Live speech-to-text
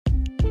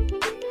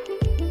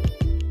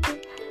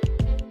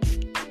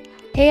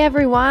Hey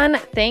everyone,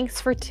 thanks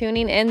for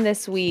tuning in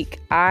this week.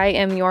 I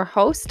am your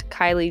host,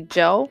 Kylie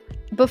Joe.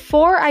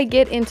 Before I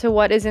get into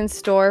what is in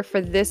store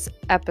for this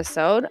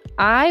episode,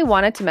 I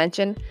wanted to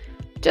mention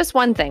just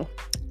one thing.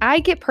 I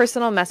get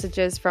personal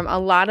messages from a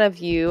lot of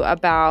you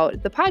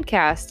about the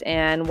podcast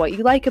and what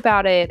you like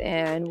about it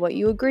and what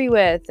you agree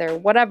with or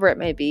whatever it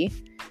may be.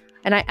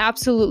 And I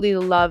absolutely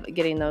love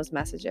getting those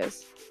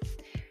messages.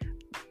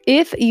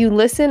 If you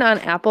listen on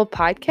Apple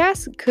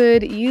Podcasts,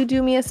 could you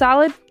do me a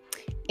solid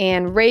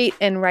and rate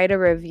and write a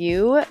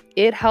review?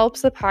 It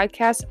helps the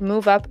podcast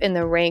move up in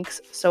the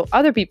ranks so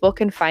other people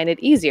can find it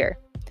easier.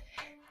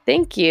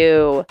 Thank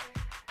you.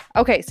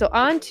 Okay, so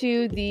on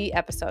to the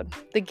episode.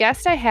 The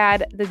guest I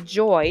had the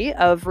joy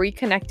of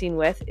reconnecting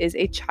with is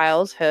a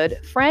childhood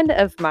friend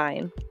of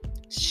mine.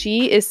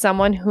 She is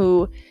someone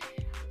who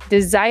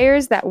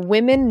desires that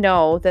women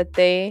know that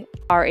they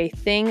are a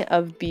thing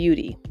of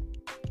beauty.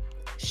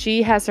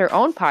 She has her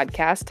own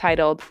podcast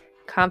titled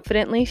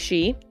Confidently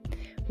She,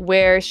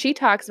 where she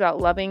talks about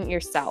loving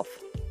yourself.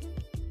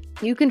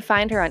 You can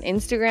find her on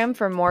Instagram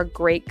for more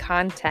great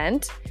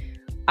content.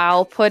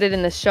 I'll put it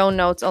in the show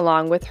notes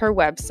along with her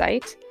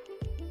website.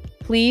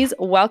 Please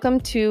welcome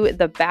to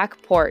the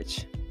back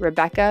porch,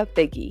 Rebekah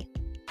Buege.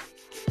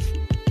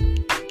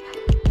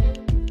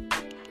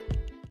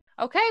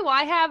 Okay, well,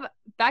 I have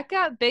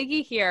Rebekah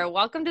Buege here.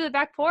 Welcome to the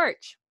back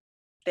porch.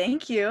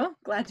 Thank you.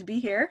 Glad to be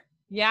here.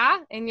 Yeah,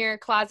 in your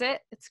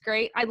closet. It's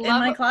great. I love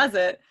in my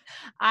closet.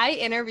 I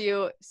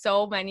interview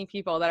so many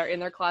people that are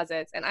in their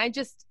closets, and I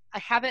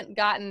haven't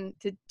gotten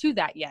to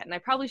that yet, and I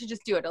probably should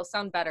just do it. It'll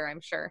sound better, I'm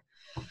sure.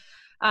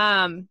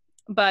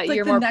 But it's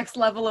you're like the next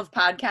level of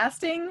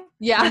podcasting.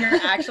 Yeah. When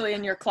you're actually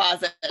in your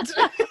closet.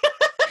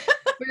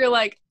 You're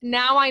like,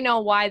 now I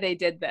know why they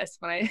did this.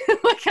 When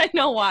I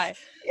know why.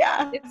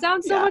 Yeah. It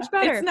sounds so much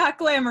better. It's not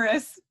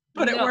glamorous,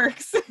 but it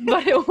works.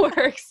 But it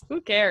works. Who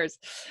cares?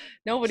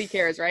 Nobody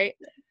cares, right?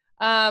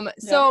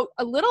 So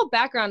a little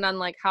background on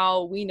like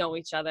how we know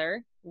each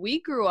other.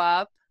 We grew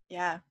up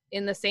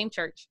in the same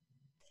church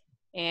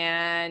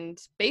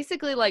and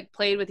basically like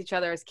played with each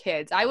other as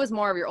kids. I was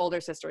more of your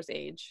older sister's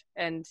age,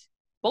 and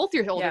both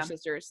your older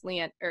sisters,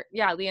 Leah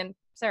and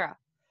Sarah.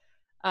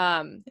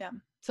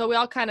 So we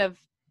all kind of,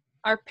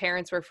 our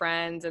parents were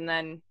friends, and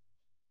then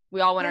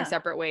we all went our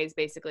separate ways.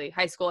 Basically,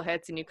 high school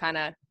hits and you kind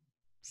of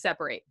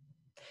separate.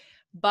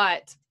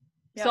 But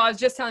so I was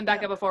just telling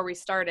Becca before we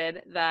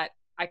started that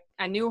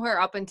I knew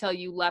her up until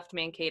you left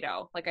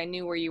Mankato. Like, I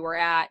knew where you were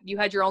at. You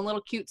had your own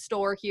little cute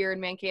store here in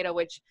Mankato,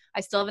 which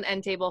I still have an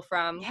end table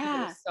from.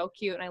 Yeah. It was so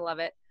cute and I love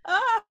it.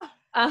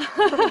 And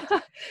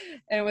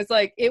it was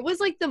like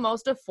the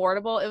most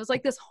affordable. It was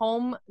like this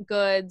home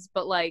goods,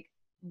 but like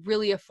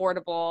really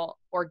affordable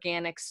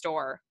organic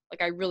store.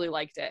 Like, I really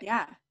liked it.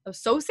 Yeah. I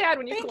was so sad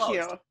when you closed.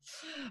 Thank you.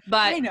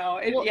 But I know.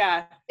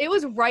 It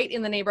was right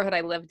in the neighborhood I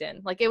lived in.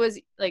 Like, it was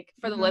like,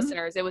 for the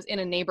listeners, it was in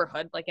a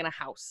neighborhood, like in a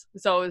house.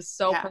 So it was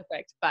so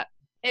perfect. But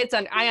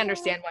I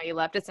understand why you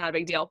left. It's not a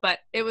big deal. But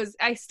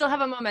I still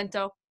have a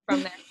memento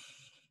from there.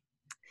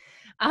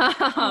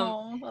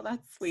 Oh, well,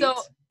 that's sweet.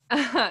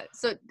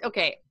 So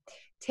okay.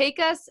 Take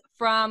us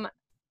from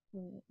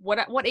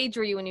what age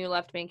were you when you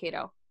left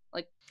Mankato?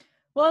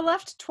 Well, I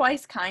left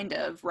twice, kind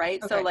of,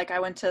 right? Okay. So, like, I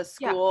went to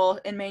school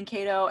in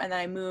Mankato, and then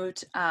I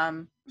moved,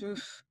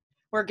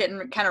 we're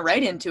getting kind of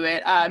right into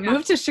it,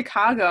 moved to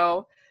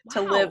Chicago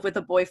to live with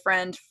a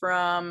boyfriend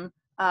from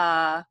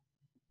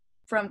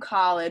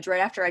college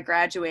right after I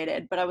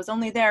graduated, but I was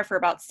only there for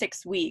about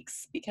 6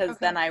 weeks because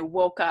then I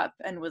woke up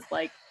and was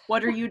like,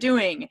 what are you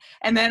doing?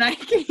 And then I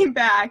came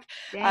back.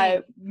 Dang. I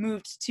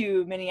moved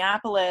to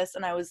Minneapolis,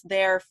 and I was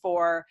there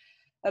for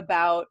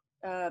about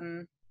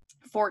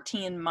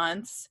 14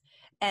 months.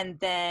 And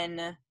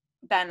then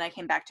I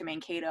came back to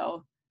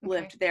Mankato,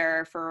 lived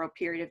there for a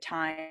period of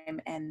time,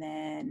 and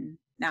then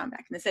now I'm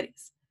back in the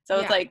cities. So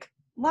it's like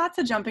lots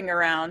of jumping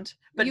around.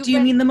 But do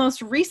you mean the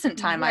most recent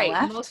time I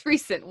left? Most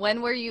recent.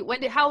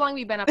 How long have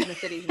you been up in the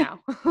cities now?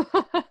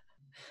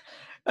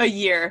 A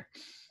year.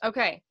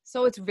 Okay.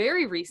 So it's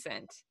very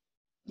recent.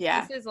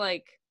 Yeah. This is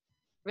like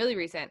really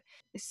recent.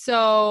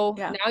 So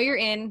now you're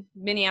in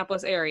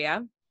Minneapolis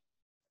area.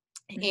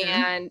 Mm-hmm.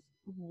 And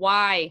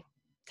why?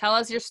 Tell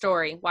us your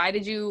story. Why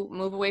did you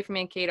move away from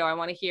Mankato? I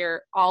want to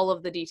hear all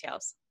of the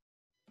details.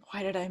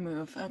 Why did I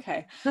move?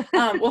 Okay.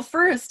 Well,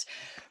 first,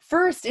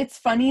 it's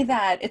funny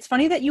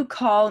that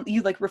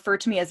you like refer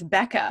to me as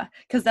Becca,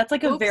 because that's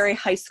like a very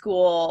high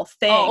school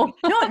thing. Oh.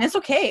 No, and it's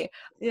okay.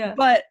 Yeah.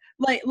 But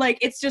like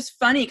it's just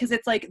funny because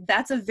it's like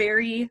that's a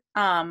very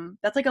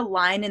that's like a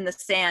line in the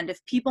sand.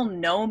 If people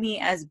know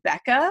me as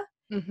Becca,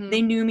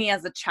 they knew me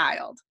as a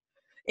child.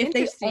 If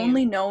they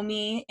only know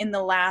me in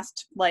the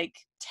last like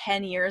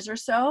 10 years or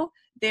so,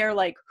 they're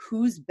like,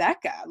 who's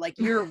Becca? Like,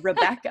 you're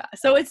Rebekah.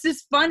 So it's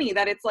just funny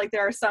that it's like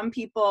there are some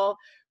people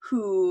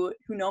who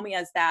know me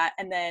as that,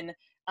 and then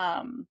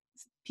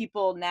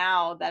people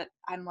now that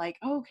I'm like,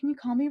 oh, can you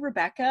call me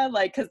Rebekah?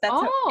 Like, because that's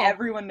how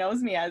everyone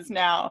knows me as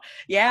now.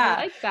 Yeah.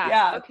 I like that.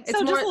 Yeah. Okay.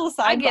 So just a little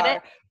sidebar. I get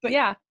it. But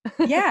yeah.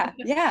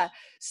 yeah.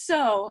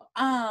 So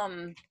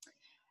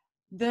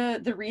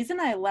The reason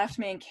I left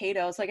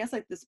Mankato, so I guess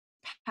like this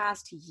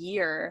past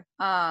year,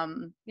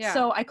 Yeah.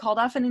 so I called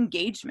off an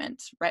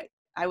engagement, right?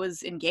 I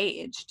was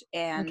engaged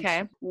and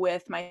Okay.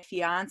 with my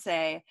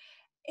fiance,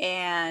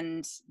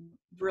 and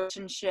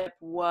relationship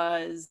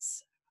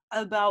was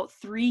about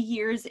 3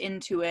 years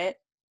into it.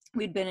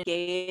 We'd been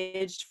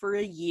engaged for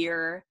a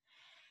year,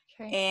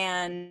 Okay.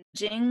 and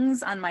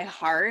jings on my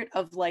heart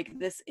of like,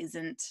 this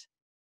isn't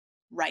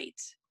right.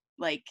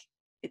 Like,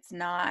 it's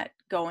not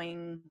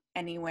going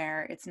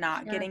anywhere. It's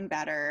not Sure. getting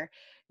better.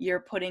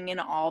 You're putting in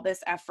all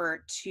this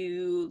effort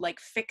to like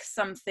fix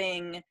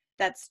something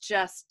that's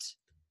just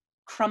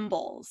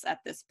crumbles at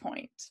this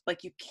point.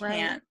 Like, you Right.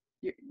 can't,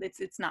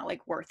 it's not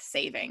like worth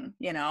saving,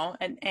 you know?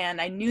 And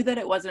I knew that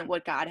it wasn't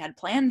what God had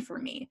planned for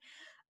me.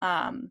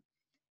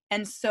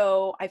 And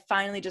so I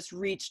finally just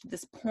reached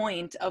this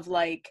point of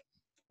like,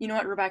 you know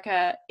what,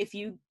 Rebekah, if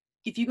you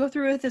go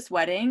through with this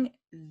wedding,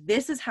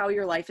 this is how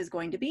your life is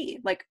going to be.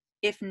 Like,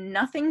 if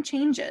nothing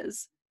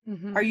changes,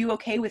 are you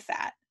okay with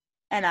that?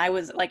 And I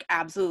was like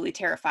absolutely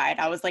terrified.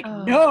 I was like,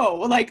 no,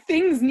 like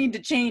things need to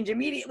change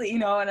immediately, you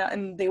know,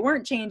 and they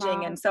weren't changing.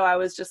 Wow. And so I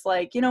was just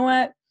like, you know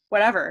what,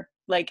 whatever.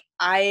 Like,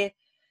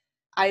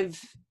 I've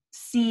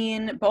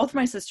seen both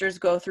my sisters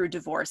go through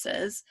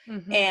divorces,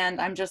 and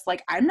I'm just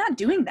like, I'm not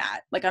doing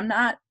that. Like, I'm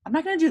not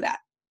going to do that.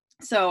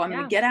 So I'm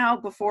going to get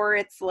out before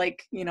it's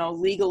like, you know,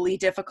 legally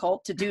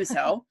difficult to do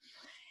so.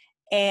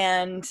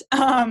 And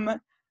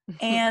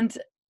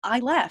I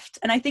left.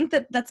 And I think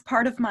that that's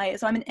part of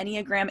so I'm an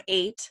Enneagram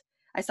 8.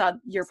 I saw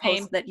your Same.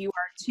 post that you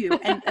are too.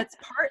 And that's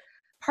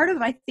part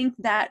of, I think,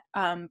 that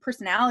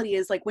personality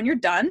is like, when you're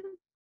done,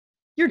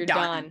 you're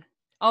done.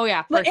 Oh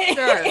yeah, for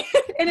sure.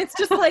 And it's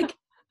just like,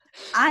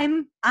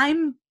 I'm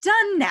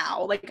done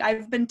now. Like,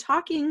 I've been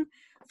talking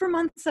for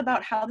months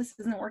about how this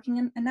isn't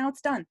working, and now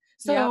it's done.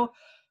 So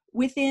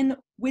within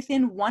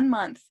 1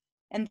 month,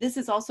 and this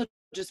is also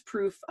just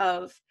proof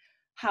of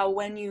how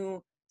when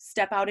you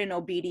step out in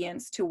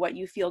obedience to what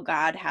you feel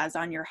God has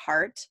on your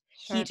heart,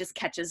 he just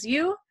catches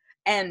you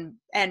and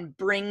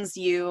brings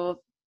you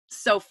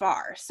so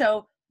far.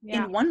 So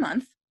in 1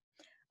 month,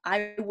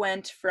 I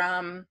went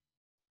from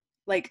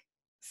like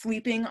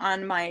sleeping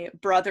on my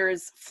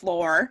brother's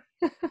floor.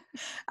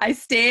 I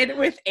stayed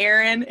with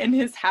Aaron in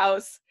his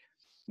house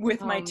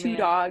with my 2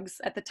 dogs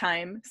at the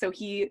time. So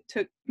he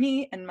took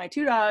me and my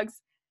 2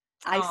 dogs.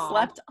 I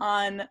slept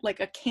on like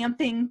a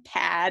camping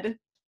pad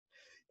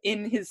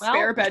in his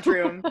spare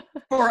bedroom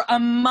for a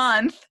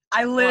month.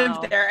 I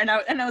lived there, and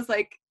I was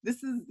like,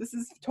 this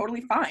is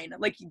totally fine.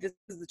 Like, this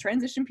is the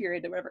transition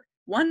period or whatever.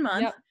 1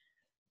 month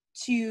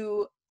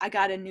to I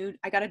got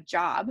a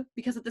job,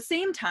 because at the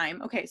same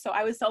time, okay, so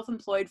I was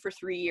self-employed for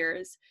 3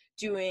 years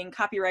doing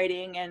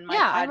copywriting and my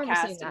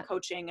podcast and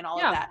coaching and all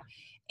of that.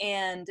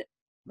 And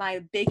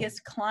my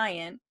biggest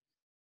client,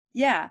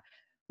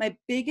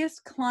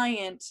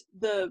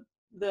 the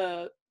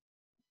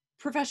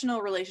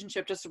professional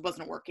relationship just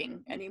wasn't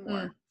working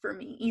anymore for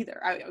me either.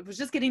 I was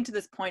just getting to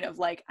this point of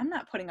like, I'm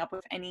not putting up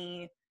with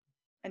any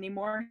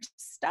more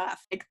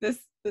stuff. Like, this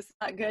is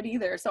not good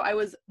either. So I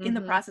was in the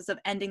process of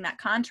ending that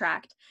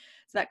contract.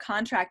 So that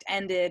contract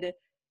ended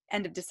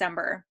end of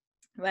December.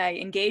 My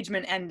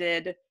engagement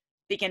ended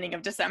beginning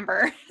of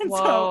December. And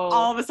so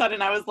all of a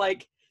sudden I was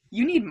like,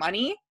 you need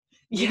money.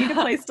 You need a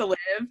place to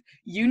live.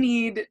 You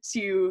need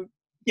to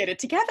get it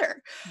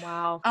together.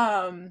 Wow.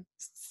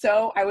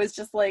 So I was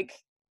just like,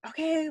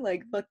 okay,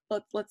 like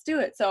let's do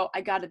it. So I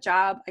got a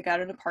job, I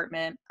got an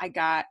apartment,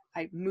 I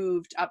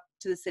moved up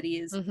to the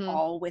cities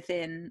all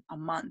within a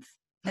month,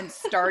 and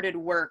started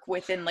work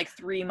within like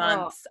 3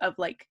 months of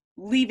like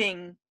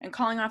leaving and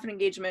calling off an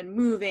engagement,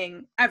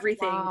 moving,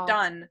 everything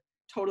done,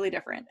 totally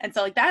different. And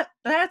so like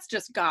that's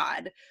just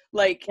God.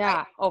 Like,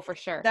 for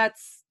sure.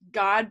 That's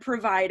God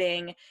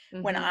providing.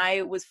 When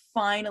I was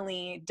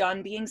finally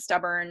done being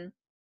stubborn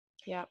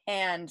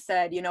and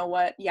said, you know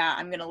what? Yeah,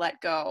 I'm going to let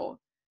go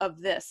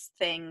of this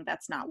thing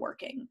that's not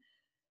working.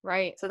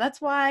 Right. So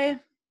that's why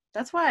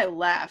I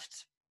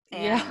left.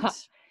 And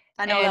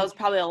I know that was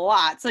probably a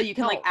lot. So you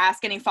can like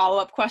ask any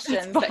follow-up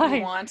questions that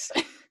you want.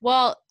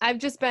 Well, I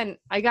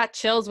got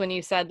chills when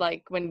you said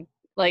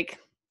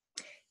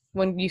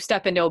when you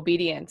step into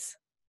obedience,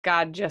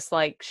 God just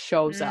like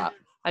shows up.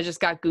 I just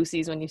got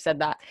goosies when you said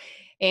that.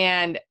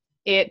 And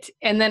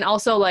then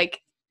also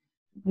like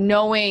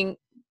knowing,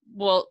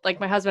 well, like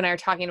my husband and I are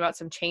talking about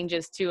some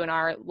changes too in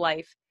our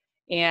life.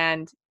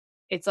 And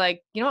it's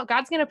like, you know what,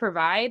 God's going to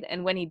provide.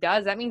 And when he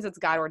does, that means it's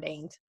God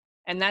ordained.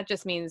 And that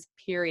just means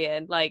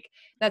period. Like,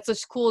 that's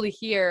just cool to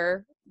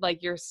hear,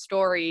 like, your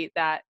story,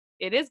 that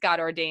it is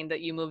God ordained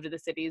that you moved to the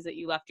cities, that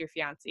you left your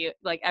fiance.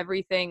 Like,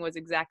 everything was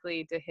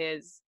exactly to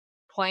his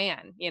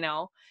plan, you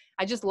know?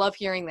 I just love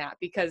hearing that,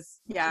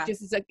 because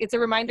it's a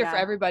reminder for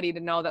everybody to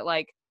know that,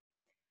 like,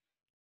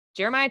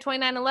 Jeremiah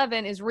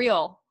 29:11 is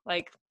real.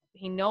 Like,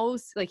 he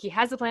knows, like, he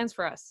has the plans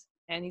for us,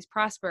 and he's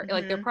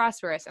like, they're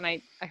prosperous. And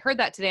I heard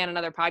that today on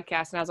another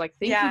podcast, and I was like,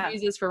 thank you,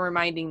 Jesus, for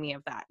reminding me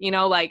of that, you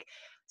know, like,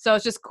 so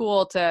it's just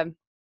cool to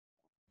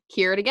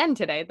hear it again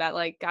today, that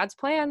like God's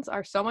plans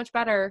are so much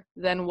better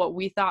than what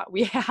we thought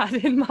we had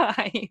in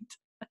mind.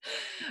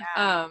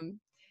 Yeah.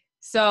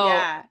 So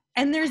Yeah.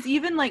 And there's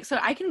even like, so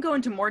I can go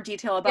into more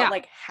detail about yeah,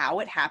 like how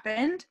it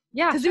happened,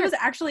 yeah, because it sure. was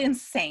actually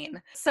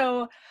insane.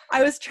 So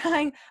I was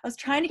trying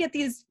to get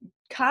these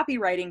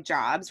copywriting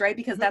jobs, right?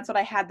 Because that's what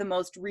I had the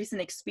most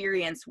recent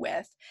experience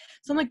with.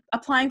 So I'm like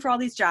applying for all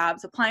these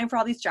jobs,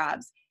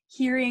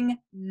 hearing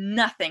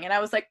nothing. And I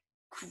was like,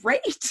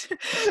 great.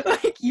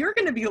 Like, you're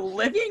going to be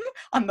living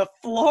on the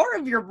floor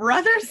of your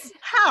brother's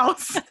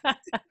house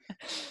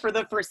for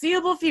the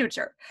foreseeable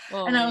future.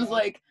 Oh And I was gosh.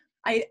 like,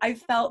 I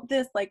felt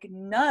this like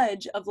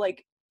nudge of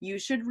like, you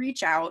should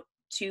reach out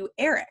to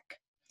Eric.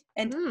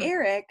 And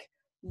Eric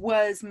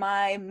was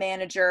my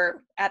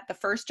manager at the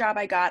first job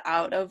I got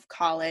out of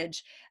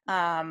college,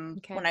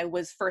 when I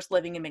was first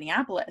living in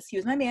Minneapolis. He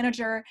was my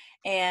manager,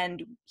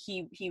 and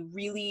he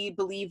really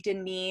believed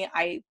in me.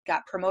 I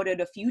got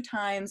promoted a few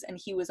times, and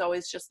he was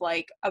always just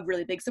like a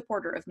really big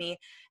supporter of me.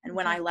 And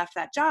when I left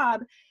that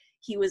job,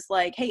 he was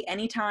like, hey,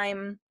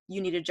 anytime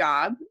you need a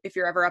job, if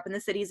you're ever up in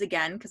the cities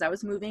again, because I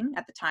was moving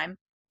at the time,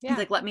 he's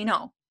like, let me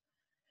know.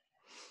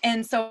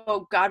 And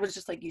so God was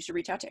just like, you should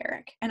reach out to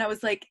Eric. And I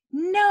was like,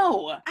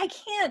 no, I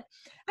can't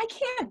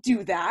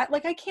do that.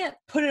 Like, I can't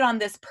put it on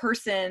this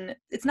person.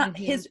 It's not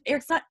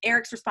it's not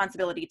Eric's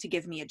responsibility to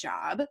give me a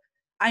job.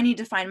 I need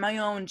to find my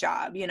own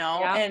job, you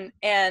know?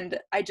 And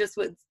I just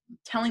was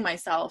telling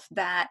myself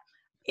that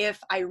if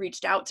I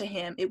reached out to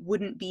him, it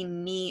wouldn't be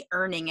me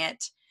earning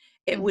it.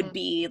 It would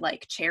be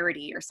like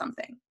charity or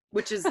something,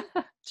 which is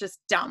just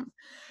dumb.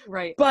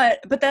 Right. But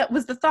that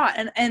was the thought.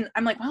 And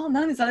I'm like, well,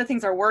 none of these other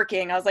things are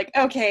working. I was like,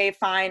 okay,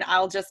 fine.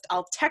 I'll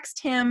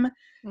text him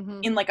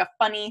in like a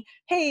funny,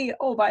 hey,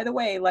 oh, by the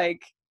way,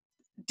 like,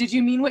 did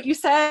you mean what you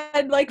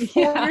said like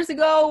 4 years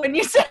ago when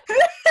you said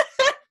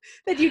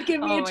that you'd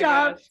give me a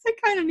job? I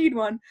kind of need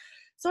one.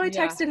 So I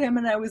texted him,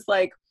 and I was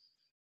like,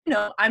 you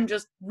know, I'm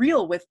just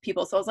real with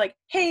people. So I was like,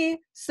 hey,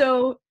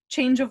 so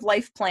change of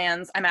life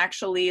plans. I'm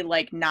actually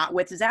like not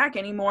with Zach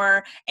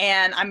anymore,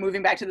 and I'm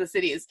moving back to the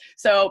cities.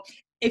 So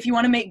if you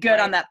want to make good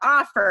on that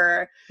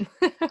offer,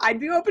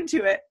 I'd be open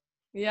to it.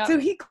 Yeah. So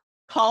he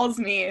calls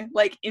me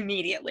like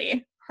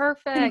immediately.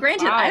 Perfect. And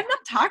granted, I have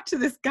not talked to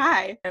this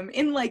guy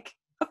in like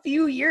a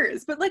few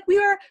years, but like we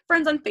were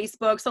friends on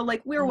Facebook. So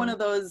like we were one of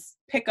those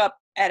pick up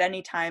at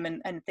any time,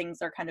 and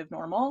things are kind of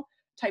normal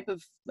type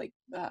of like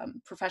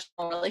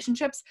professional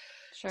relationships.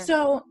 Sure.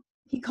 So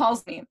he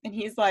calls me, and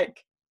he's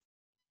like,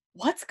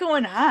 what's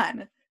going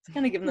on? So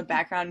kind of give him the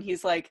background. And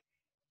he's like,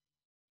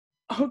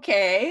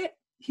 okay.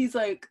 He's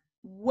like,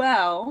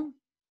 well,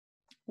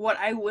 what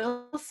I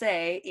will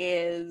say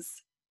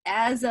is,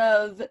 as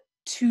of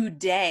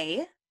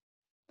today,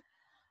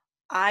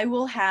 I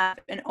will have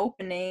an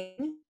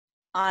opening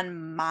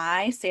on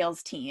my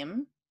sales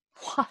team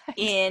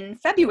in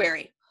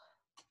February.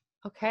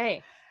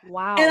 Okay.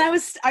 Wow. And I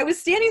was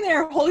standing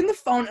there holding the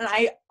phone, and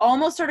I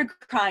almost started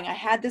crying. I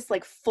had this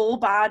like full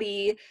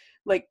body,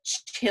 like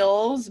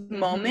chills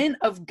moment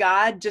of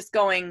God just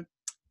going,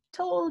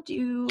 told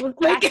you,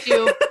 like,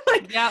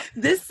 like,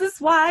 this is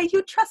why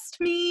you trust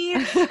me.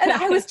 And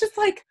I was just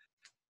like,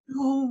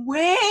 no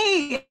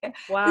way.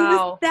 Wow. It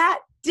was that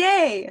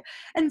day.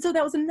 And so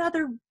that was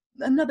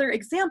another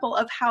example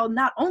of how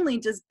not only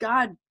does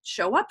God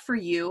show up for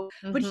you,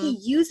 but he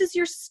uses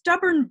your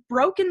stubborn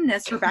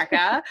brokenness,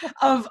 Rebekah,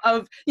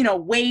 of, you know,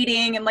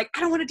 waiting and like,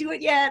 I don't want to do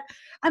it yet.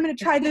 I'm going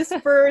to try this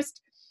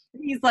first.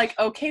 He's like,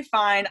 okay,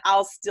 fine.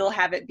 I'll still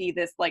have it be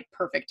this like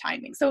perfect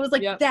timing. So it was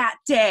like that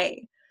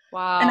day.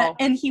 Wow.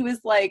 And he was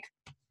like,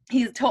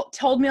 he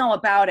told me all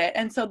about it.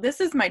 And so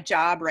this is my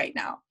job right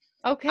now.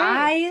 Okay.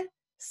 I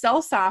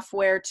sell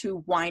software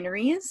to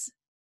wineries.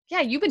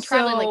 Yeah, you've been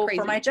traveling like crazy.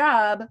 For my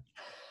job,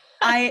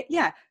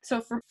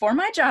 for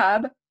my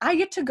job, I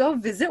get to go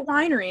visit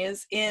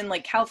wineries in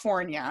like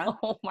California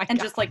and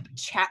just like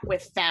chat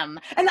with them.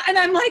 And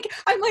I'm like,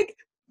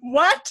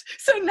 what?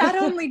 So not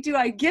only do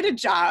I get a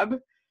job,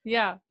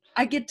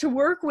 I get to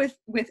work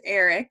with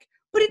Eric,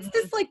 but it's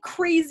this like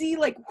crazy,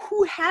 like,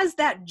 who has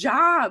that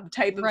job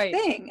type of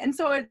thing. And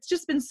so it's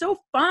just been so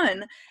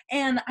fun.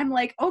 And I'm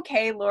like,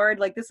 okay, Lord,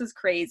 like, this is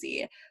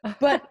crazy.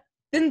 But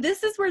then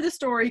this is where the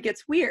story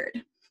gets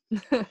weird.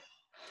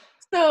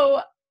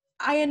 So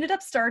I ended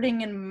up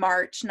starting in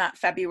March, not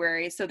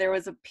February. So there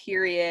was a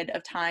period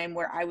of time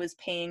where I was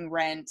paying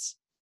rent.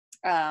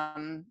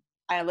 I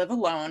live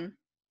alone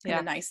in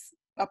a nice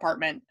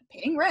apartment,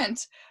 paying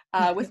rent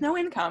with no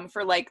income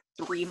for like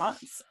 3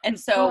 months. And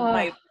so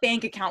my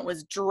bank account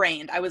was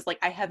drained. I was like,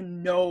 I have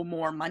no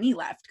more money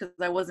left because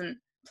I wasn't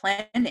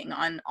planning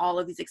on all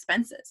of these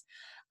expenses.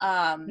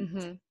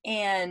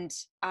 And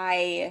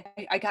I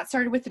got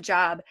started with the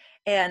job,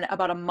 and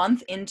about a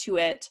month into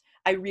it,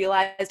 I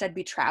realized I'd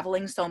be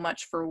traveling so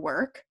much for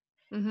work.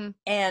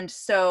 And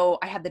so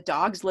I had the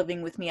dogs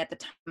living with me at the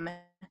time,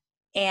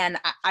 and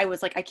I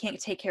was like, I can't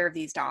take care of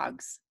these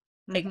dogs.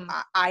 Like,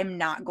 I'm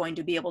not going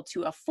to be able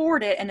to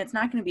afford it, and it's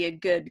not going to be a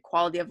good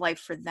quality of life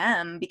for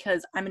them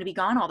because I'm going to be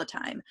gone all the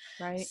time.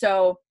 Right.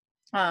 So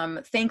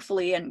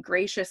thankfully and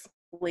graciously,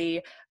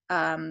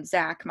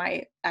 Zach,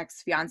 my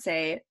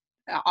ex-fiance,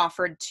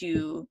 offered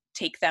to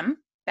take them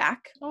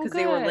back Oh, because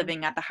they were good.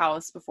 living at the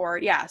house before.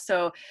 Yeah,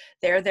 so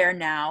they're there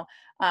now.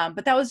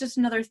 But that was just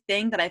another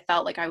thing that I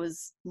felt like I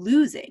was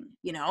losing,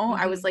 you know?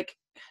 I was like,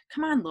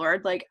 come on,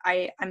 Lord, like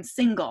I'm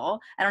single.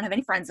 I don't have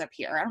any friends up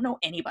here. I don't know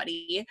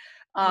anybody.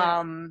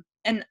 Right.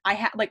 And I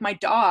had like my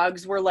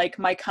dogs were like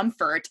my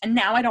comfort, and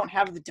now I don't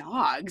have the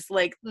dogs.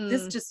 Like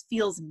this Mm. just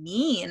feels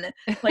mean.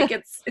 Like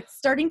it's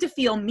starting to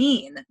feel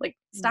mean. Like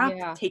stop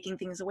Yeah. taking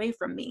things away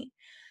from me.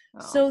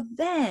 Oh. So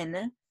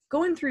then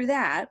going through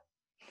that,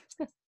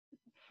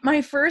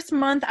 my first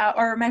month out,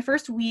 or my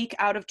first week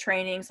out of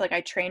training, so like I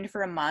trained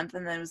for a month,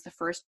 and then it was the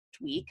first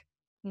week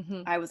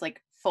Mm-hmm. I was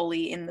like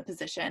fully in the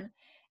position.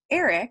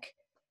 Eric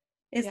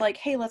is Yeah. like,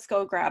 hey, let's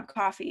go grab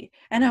coffee.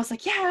 And I was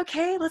like, yeah,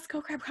 okay, let's go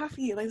grab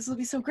coffee. Like, this will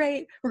be so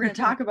great. We're going to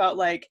talk about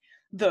like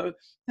the,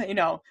 you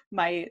know,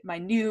 my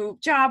new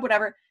job,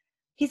 whatever.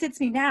 He sits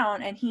me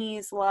down and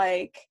he's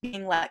like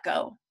being let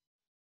go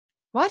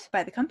What?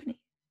 by the company.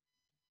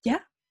 Yeah.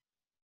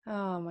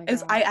 Oh my It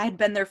was, gosh. I had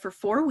been there for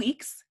 4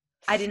 weeks.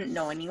 I didn't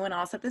know anyone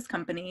else at this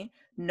company.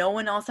 No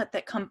one else at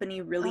that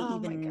company really Oh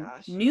my even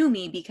gosh. knew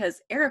me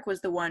because Eric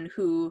was the one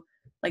who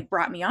like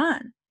brought me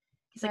on.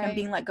 He's like, I'm Right.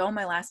 being let go.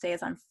 My last day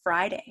is on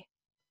Friday.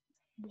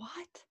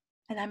 What?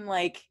 And I'm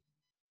like,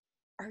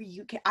 are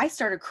you okay? I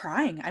started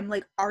crying. I'm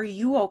like, are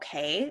you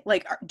okay?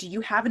 Like, do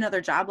you have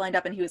another job lined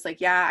up? And he was like,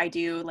 yeah, I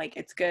do. Like,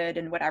 it's good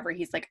and whatever.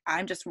 He's like,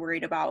 I'm just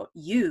worried about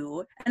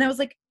you. And I was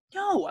like,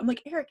 no. I'm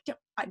like, Eric,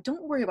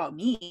 don't worry about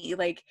me.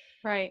 Like,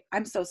 Right.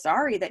 I'm so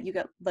sorry that you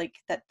got like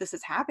that this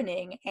is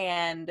happening.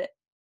 And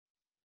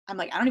I'm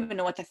like, I don't even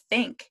know what to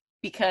think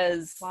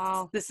because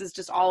Wow. this is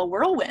just all a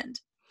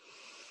whirlwind.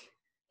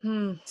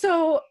 Hmm.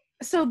 So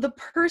the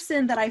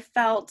person that I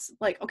felt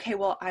like, okay,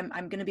 well, I'm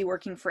going to be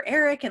working for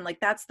Eric, and like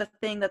that's the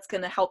thing that's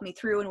going to help me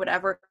through and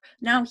whatever.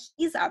 Now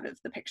he's out of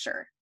the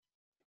picture.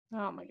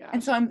 Oh my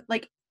And so gosh. I'm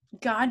like,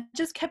 God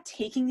just kept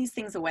taking these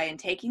things away and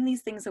taking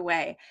these things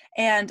away.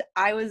 And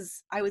I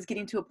was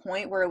getting to a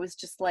point where it was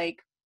just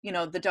like, you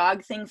know, the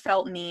dog thing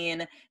felt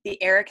mean,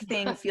 the Eric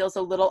thing feels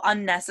a little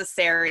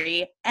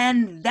unnecessary.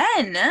 And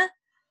then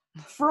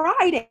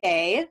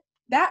Friday,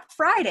 that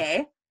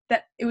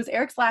it was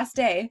Eric's last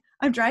day,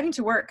 I'm driving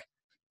to work.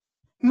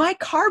 My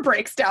car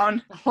breaks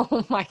down.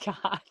 Oh my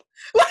God.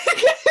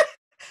 like,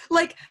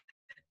 like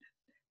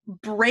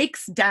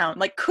breaks down,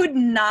 like could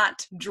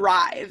not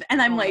drive.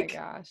 And I'm Oh my like,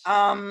 gosh.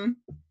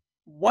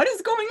 what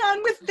is going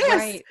on with this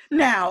Right.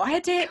 now? I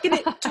had to get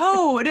it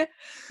towed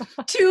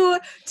to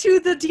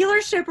the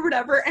dealership or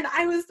whatever. And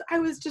I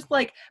was just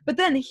like, but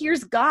then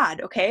here's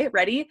God. Okay,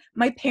 ready?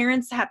 My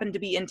parents happened to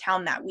be in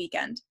town that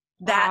weekend.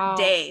 That Wow.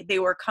 day they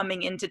were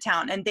coming into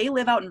town, and they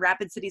live out in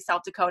Rapid City,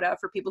 South Dakota.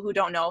 For people who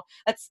don't know,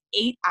 that's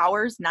 8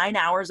 hours, 9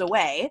 hours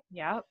away.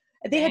 Yep.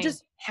 They had Dang.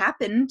 just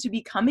happened to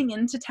be coming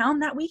into town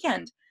that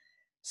weekend.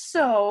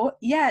 So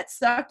yeah, it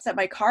sucked that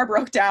my car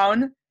broke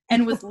down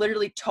and was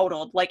literally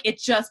totaled. Like it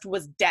just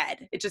was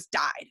dead. It just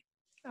died.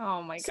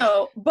 Oh my God.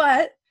 So,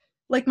 but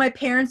like my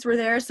parents were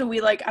there. So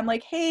I'm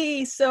like,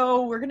 hey,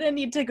 so we're going to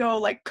need to go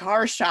like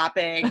car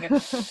shopping.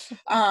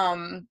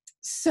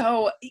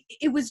 So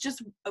it was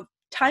just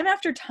time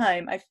after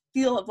time, I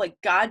feel of like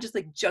God just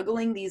like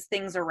juggling these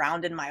things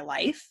around in my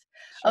life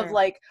of Sure.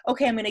 like,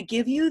 okay, I'm going to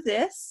give you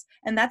this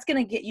and that's going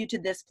to get you to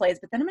this place,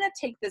 but then I'm going to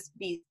take this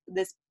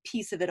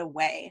piece of it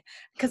away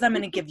because I'm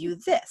going to give you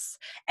this.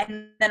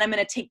 And then I'm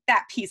going to take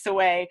that piece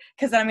away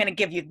because I'm going to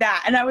give you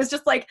that. And I was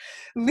just like,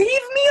 leave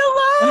me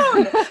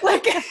alone.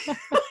 like,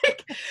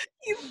 like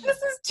this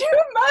is too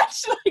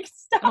much. Like,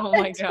 stop Oh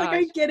my it. Like,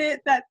 I gosh. get it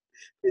that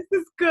this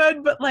is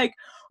good, but like,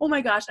 oh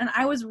my gosh. And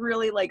I was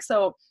really like,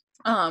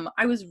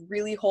 I was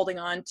really holding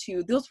on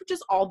to, those were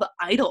just all the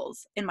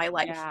idols in my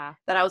life Yeah.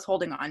 that I was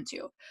holding on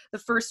to. The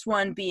first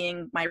one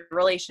being my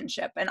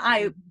relationship. And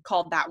I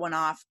called that one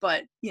off,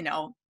 but you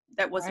know,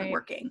 that wasn't Right.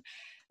 working.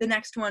 The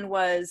next one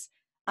was,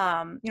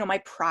 you know, my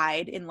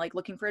pride in like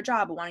looking for a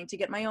job, wanting to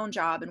get my own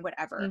job and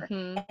whatever.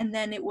 Mm-hmm. And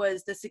then it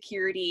was the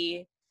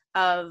security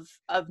of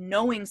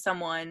knowing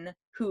someone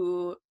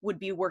who would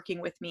be working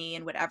with me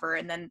and whatever,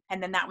 and then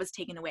that was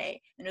taken away,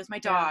 and it was my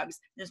Yeah. dogs,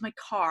 and it was my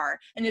car,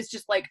 and it's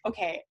just like,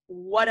 okay,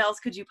 what else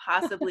could you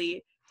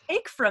possibly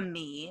take from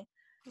me?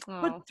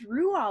 But Oh.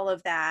 through all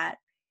of that,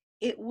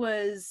 it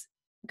was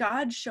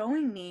God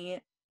showing me,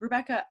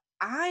 Rebekah,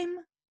 I'm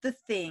the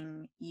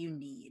thing you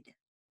need.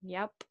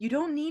 Yep. You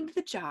don't need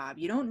the job,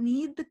 you don't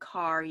need the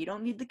car, you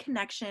don't need the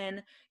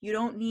connection, you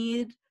don't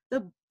need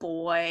the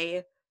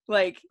boy,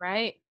 like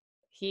Right.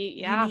 you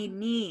Yeah. need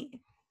me.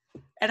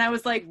 And I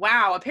was like,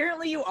 wow,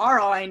 apparently you are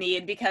all I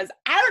need because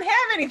I don't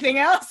have anything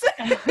else.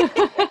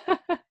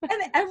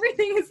 And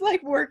everything is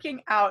like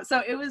working out.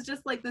 So it was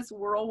just like this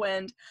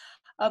whirlwind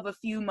of a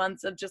few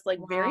months of just like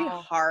very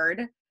Wow.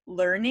 hard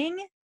learning.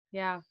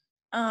 Yeah.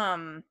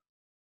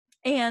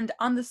 And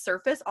on the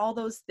surface, all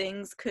those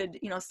things could,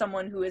 you know,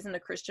 someone who isn't a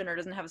Christian or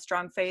doesn't have a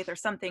strong faith or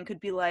something could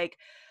be like,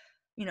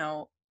 you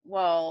know,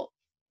 well,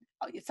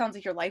 it sounds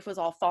like your life was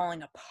all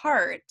falling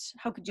apart.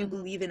 How could you Mm-hmm.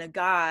 believe in a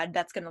God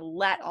that's going to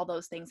let all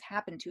those things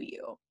happen to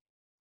you?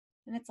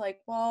 And it's like,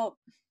 well,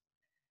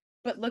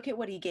 but look at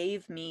what he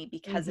gave me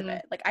because of Mm-hmm.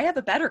 it. Like, I have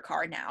a better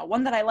car now,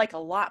 one that I like a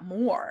lot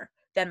more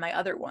than my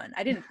other one.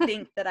 I didn't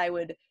think that I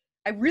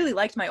really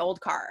liked my old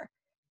car.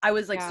 I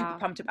was like super Yeah.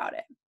 pumped about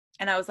it.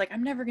 And I was like,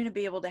 I'm never going to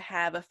be able to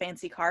have a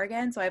fancy car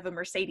again. So I have a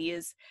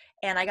Mercedes,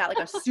 and I got like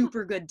a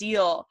super good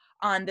deal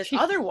on this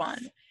other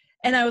one.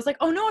 And I was like,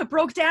 oh no, it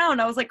broke down.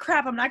 I was like,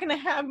 crap, I'm not going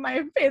to have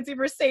my fancy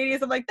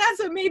Mercedes. I'm like, that's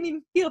what made me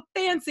feel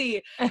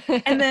fancy.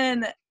 And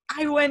then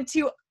I went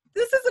to,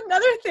 this is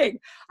another thing.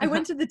 I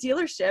went to the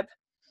dealership,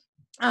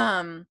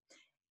 and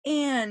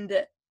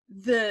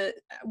we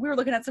were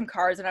looking at some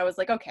cars, and I was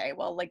like, okay,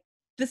 well, like,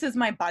 this is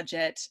my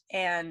budget,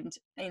 and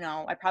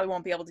I probably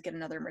won't be able to get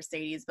another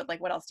Mercedes, but like,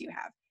 what else do you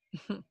have?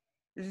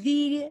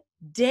 The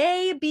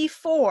day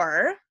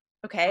before,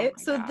 okay, Oh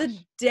my so gosh.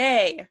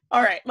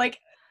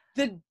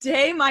 the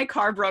day my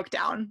car broke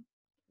down,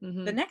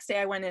 Mm-hmm. the next day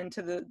I went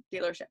into the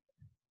dealership.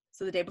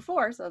 So the day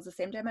before, so it was the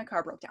same day my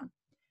car broke down,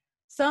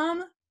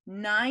 some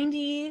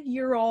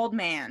 90-year-old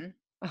man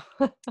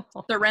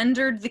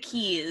surrendered the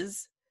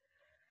keys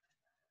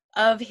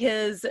of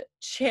his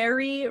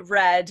cherry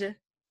red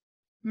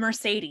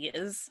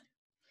Mercedes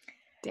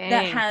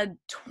that had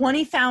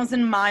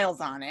 20,000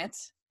 miles on it,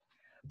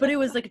 but it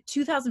was like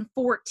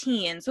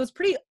 2014, so it's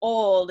pretty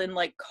old in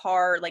like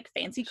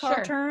fancy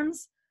car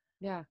terms.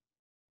 Yeah.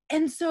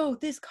 And so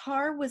this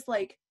car was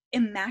like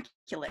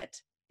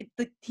immaculate.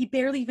 He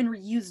barely even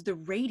reused the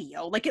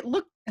radio. Like, it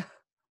looked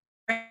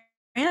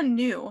brand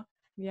new.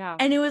 Yeah.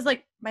 And it was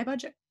like my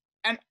budget.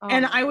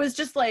 And I was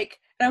just like,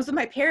 and I was with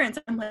my parents.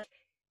 I'm like,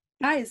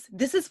 guys,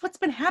 this is what's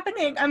been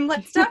happening. I'm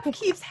like, stuff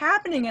keeps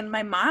happening. And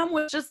my mom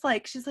was just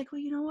like, she's like, well,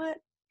 you know what,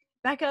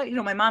 Becca,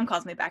 my mom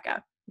calls me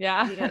Becca.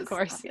 Yeah, because of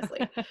course.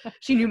 Obviously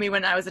she knew me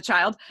when I was a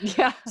child.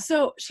 Yeah.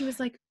 So she was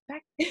like,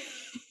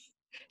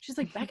 she's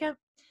like, Becca,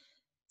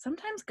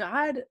 sometimes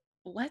God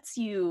lets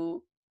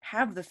you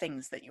have the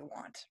things that you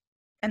want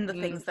and the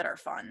things that are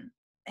fun.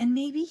 And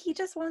maybe he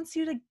just wants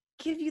you to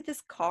give you this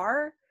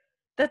car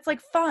that's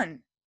like fun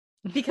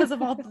because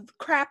of all the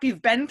crap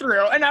you've been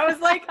through. And I was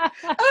like, okay,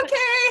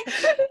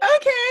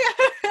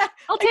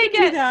 I'll take it.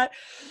 Do that.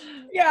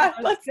 Yeah,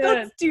 let's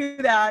do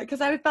that.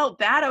 Because I felt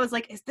bad. I was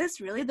like, is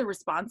this really the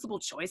responsible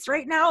choice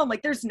right now? I'm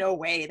like, there's no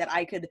way that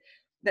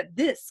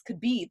this could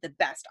be the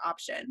best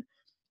option.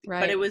 Right.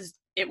 But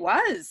it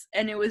was.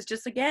 And it was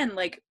just, again,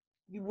 like,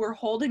 we're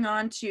holding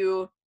on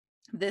to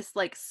this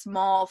like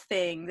small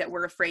thing that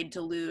we're afraid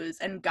to lose,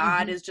 and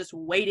God is just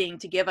waiting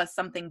to give us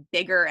something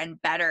bigger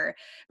and better,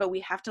 but we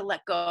have to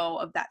let go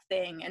of that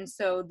thing. And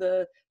so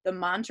the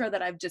mantra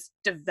that I've just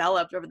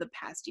developed over the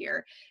past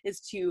year is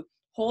to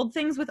hold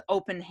things with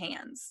open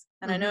hands.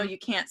 And I know you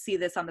can't see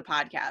this on the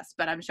podcast,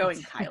 but I'm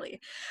showing Kylie.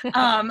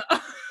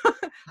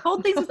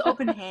 Hold things with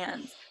open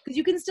hands, because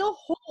you can still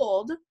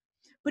hold,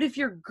 but if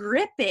you're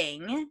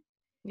gripping,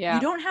 you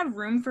don't have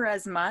room for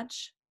as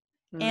much.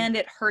 And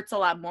it hurts a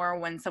lot more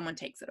when someone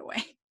takes it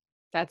away.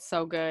 That's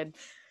so good.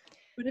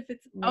 But if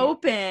it's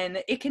open,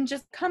 it can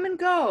just come and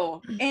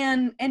go.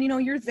 And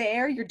you're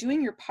there, you're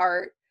doing your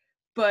part,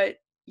 but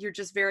you're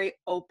just very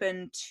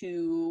open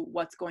to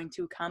what's going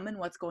to come and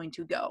what's going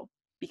to go.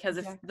 Because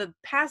if the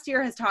past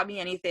year has taught me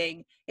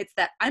anything, it's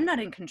that I'm not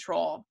in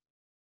control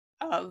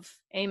of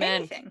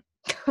anything.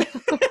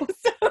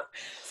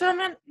 So I'm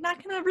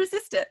not going to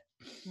resist it.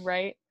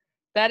 Right.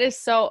 That is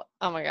so,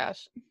 oh my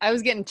gosh. I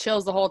was getting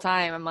chills the whole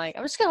time. I'm like,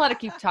 I'm just going to let it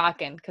keep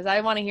talking because I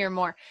want to hear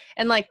more.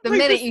 And like the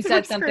minute you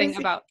said something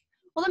about,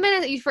 the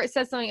minute that you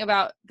said something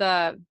about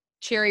the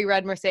cherry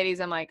red Mercedes,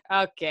 I'm like,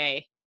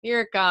 okay, here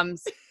it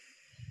comes.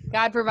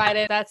 God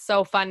provided. That's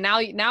so fun. Now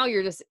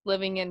you're just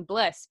living in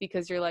bliss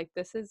because you're like,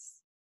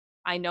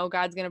 I know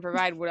God's going to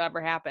provide whatever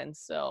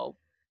happens. So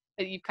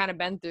you've kind of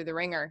been through the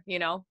ringer,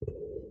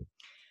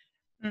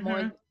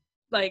 more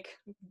like,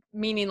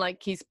 meaning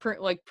like he's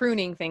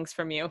pruning things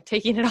from you,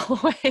 taking it all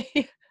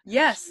away.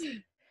 Yes.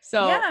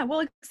 So yeah,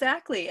 well,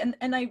 exactly.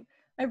 And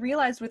I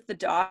realized with the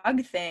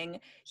dog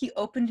thing, he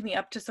opened me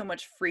up to so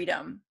much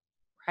freedom.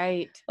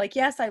 Right. Like,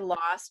 yes, I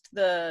lost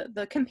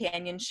the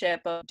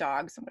companionship of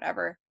dogs and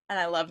whatever, and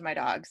I loved my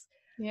dogs.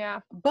 Yeah.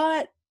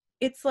 But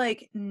it's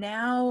like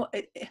now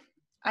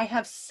I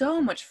have so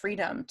much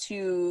freedom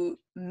to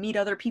meet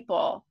other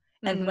people.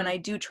 And when I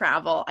do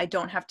travel, I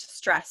don't have to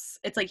stress.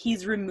 It's like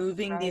he's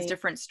removing these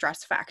different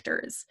stress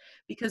factors,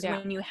 because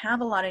when you have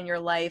a lot in your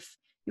life,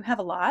 you have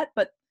a lot,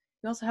 but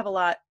you also have a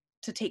lot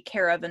to take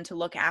care of and to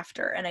look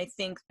after. And I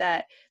think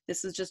that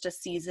this is just a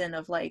season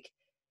of like,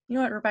 you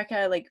know what,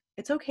 Rebekah, like,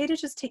 it's okay to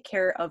just take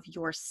care of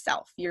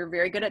yourself. You're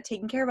very good at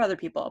taking care of other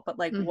people, but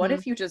like, what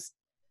if you just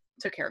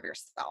took care of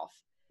yourself?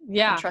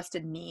 Yeah. And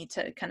trusted me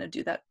to kind of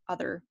do that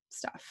other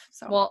stuff.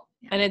 So, well,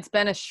 and it's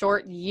been a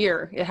short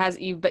year. It has,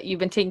 but you've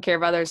been taking care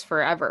of others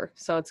forever.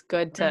 So it's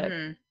good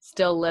to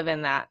still live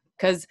in that,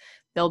 because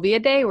there'll be a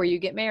day where you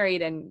get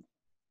married and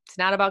it's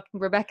not about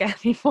Rebekah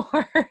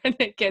anymore. And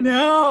it gets,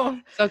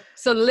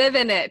 so live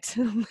in it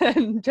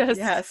and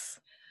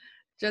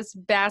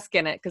just bask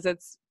in it, because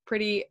it's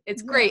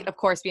it's great, of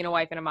course, being a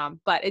wife and a mom,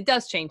 but it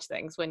does change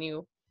things when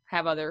you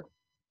have other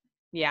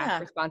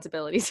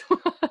responsibilities.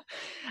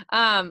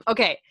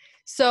 Okay.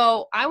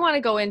 So I want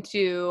to go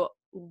into,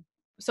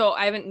 so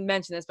I haven't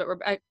mentioned this, but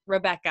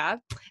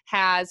Rebekah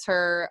has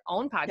her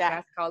own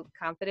podcast called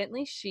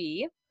Confidently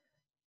She.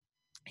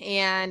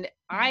 And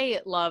I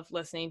love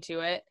listening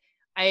to it.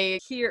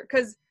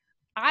 Because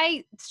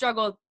I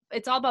struggle,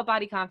 it's all about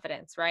body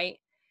confidence, right?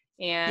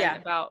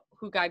 And about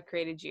who God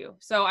created you.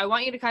 So I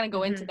want you to kind of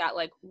go into that,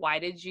 like, why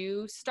did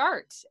you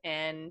start?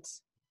 And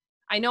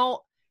I know,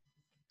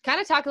 kind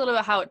of talk a little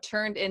bit how it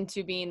turned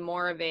into being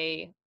more of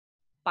a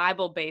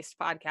Bible-based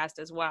podcast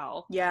as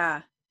well.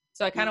 Yeah.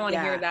 So I kind of want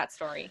to hear that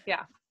story.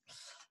 Yeah.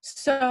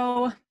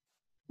 So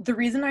the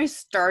reason I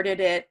started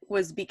it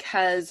was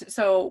because,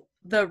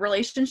 the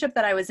relationship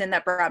that I was in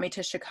that brought me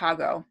to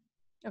Chicago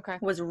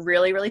was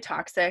really, really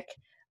toxic.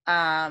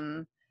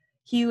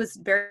 He was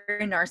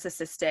very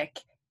narcissistic,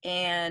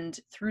 and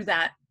through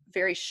that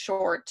very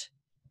short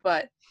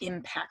but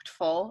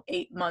impactful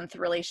 8-month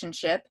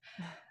relationship,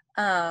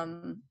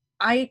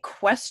 I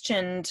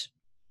questioned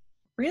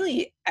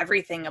really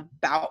everything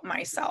about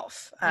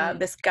myself.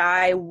 This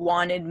guy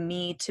wanted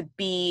me to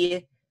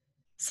be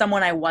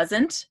someone I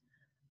wasn't.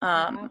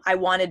 I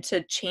wanted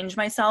to change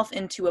myself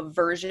into a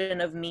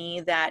version of me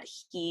that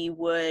he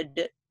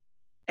would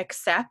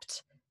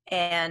accept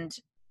and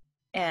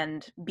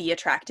be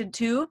attracted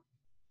to.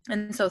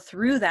 And so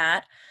through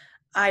that,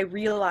 I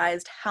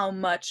realized how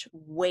much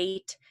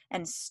weight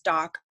and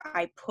stock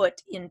I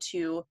put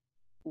into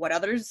what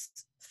others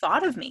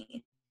thought of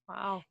me.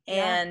 Wow.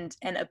 And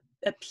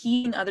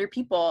appeasing other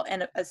people,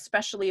 and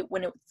especially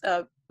when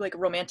it's like a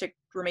romantic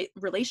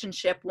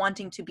relationship,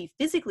 wanting to be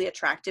physically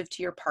attractive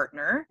to your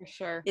partner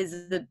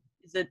is the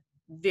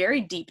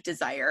very deep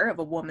desire of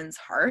a woman's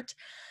heart.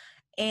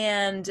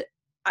 And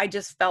I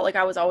just felt like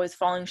I was always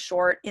falling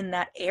short in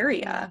that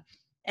area.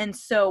 And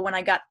so when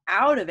I got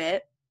out of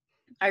it,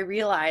 I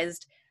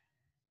realized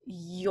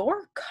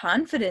your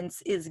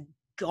confidence is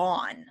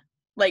gone.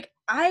 Like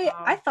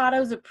I thought I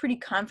was a pretty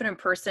confident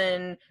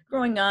person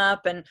growing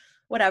up and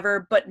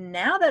whatever, but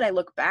now that I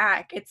look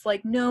back, it's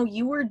like, no,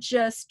 you were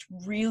just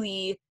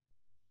really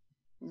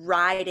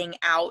riding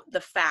out the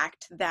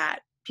fact that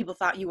people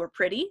thought you were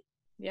pretty.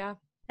 Yeah.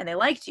 And they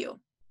liked you.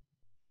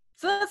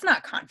 So that's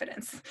not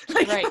confidence.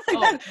 Like,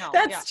 right.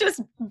 That's just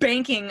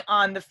banking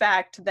on the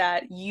fact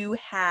that you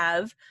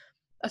have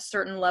a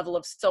certain level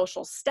of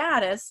social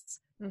status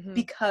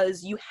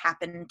because you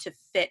happen to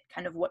fit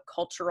kind of what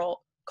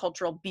cultural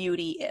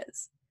beauty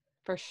is.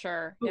 For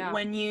sure. But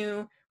when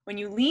you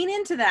lean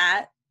into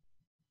that,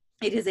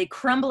 it is a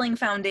crumbling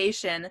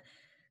foundation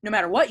no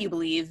matter what you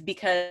believe,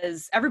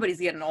 because everybody's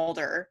getting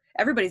older,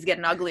 everybody's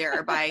getting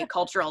uglier by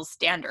cultural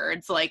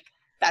standards. Like,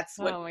 that's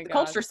what the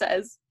culture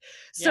says.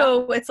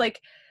 So it's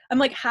like, I'm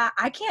like,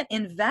 I can't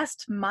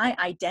invest my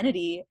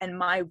identity and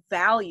my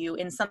value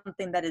in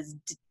something that is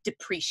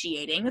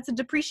depreciating. It's a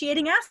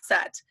depreciating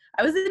asset.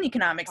 I was an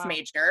economics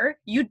major.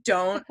 You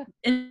don't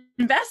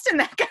invest in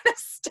that kind of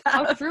stuff.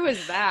 How true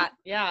is that?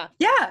 Yeah.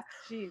 Yeah.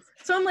 Jeez.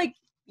 So I'm like,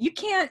 you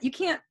can't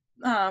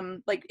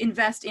like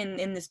invest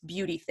in this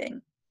beauty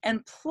thing.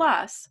 And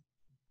plus,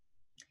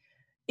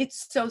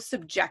 it's so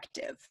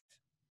subjective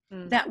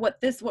that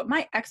what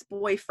my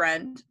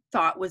ex-boyfriend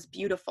thought was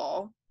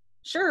beautiful,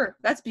 sure,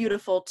 that's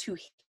beautiful to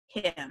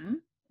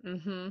him,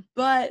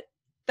 but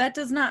that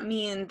does not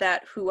mean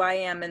that who I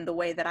am and the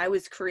way that I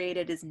was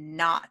created is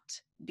not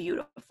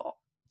beautiful.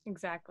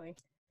 Exactly.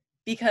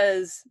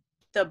 Because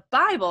the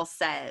Bible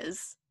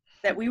says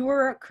that we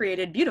were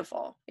created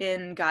beautiful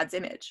in God's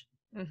image.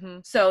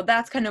 So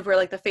that's kind of where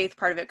like the faith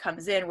part of it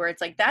comes in, where it's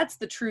like, that's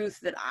the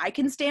truth that I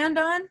can stand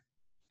on.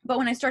 But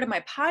when I started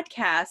my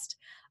podcast,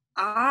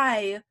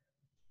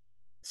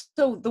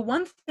 so the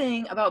one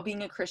thing about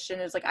being a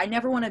Christian is like, I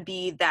never want to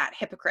be that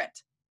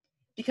hypocrite,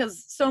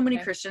 because so many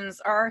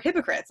Christians are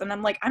hypocrites. And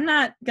I'm like, I'm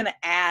not going to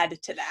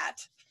add to that.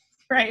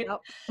 Right.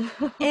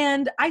 Yep.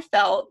 And I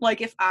felt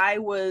like if I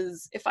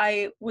was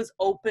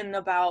open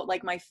about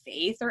like my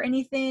faith or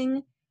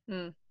anything,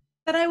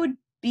 that I would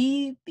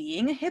be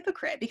being a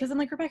hypocrite, because I'm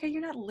like, Rebekah,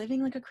 you're not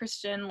living like a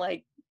Christian.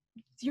 Like,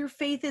 your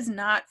faith is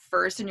not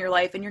first in your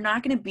life, and you're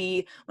not going to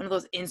be one of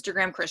those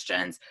Instagram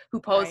Christians who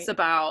posts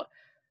about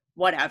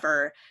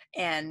whatever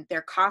and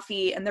their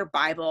coffee and their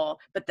Bible,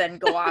 but then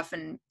go off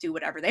and do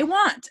whatever they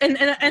want. And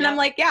I'm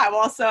like, yeah,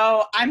 well,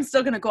 so I'm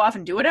still going to go off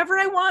and do whatever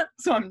I want.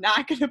 So I'm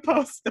not going to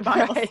post the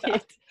Bible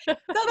stuff. So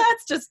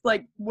that's just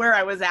like where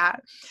I was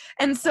at.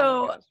 And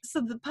so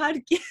the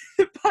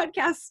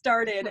podcast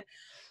started,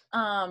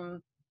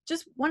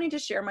 just wanting to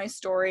share my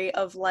story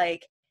of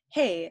like,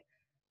 hey,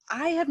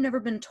 I have never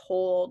been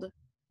told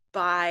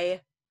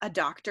by a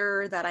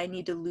doctor that I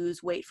need to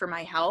lose weight for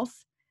my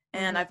health.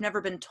 And I've never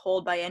been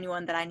told by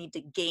anyone that I need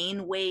to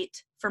gain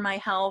weight for my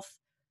health.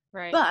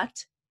 Right.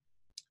 But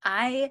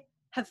I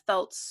have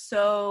felt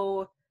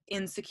so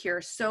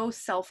insecure, so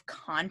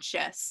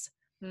self-conscious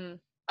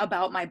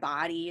about my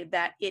body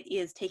that it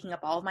is taking up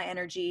all of my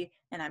energy.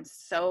 And I'm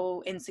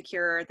so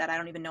insecure that I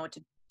don't even know what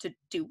to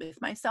do with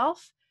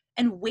myself.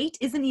 and weight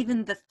isn't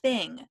even the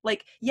thing.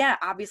 Like, yeah,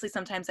 obviously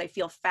sometimes I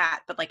feel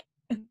fat, but like,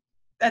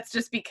 that's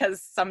just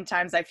because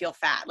sometimes I feel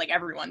fat, like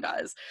everyone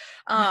does.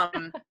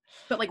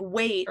 But like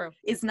weight True.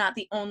 is not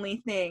the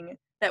only thing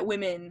that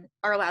women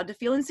are allowed to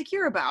feel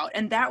insecure about.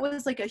 And that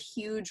was like a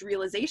huge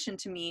realization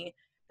to me.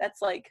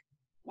 That's like,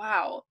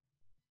 wow,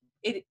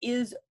 it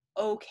is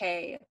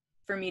okay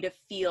for me to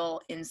feel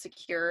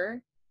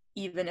insecure,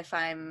 even if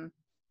I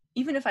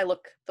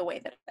look the way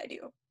that I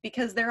do,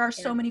 because there are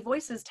so many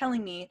voices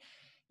telling me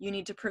you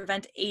need to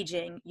prevent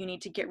aging, you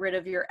need to get rid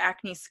of your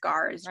acne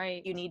scars,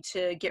 Right. you need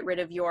to get rid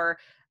of your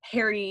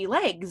hairy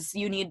legs,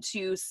 you need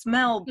to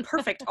smell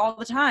perfect all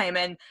the time.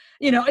 And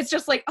it's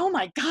just like, oh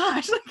my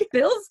gosh, like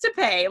bills to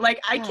pay,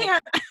 like I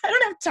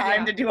don't have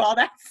time to do all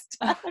that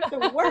stuff,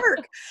 the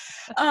work.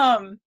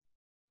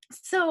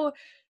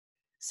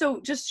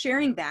 So just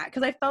sharing that,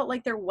 because I felt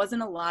like there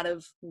wasn't a lot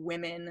of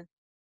women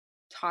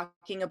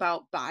talking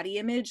about body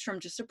image from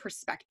just a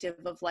perspective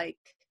of like,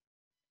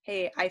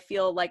 hey, I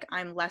feel like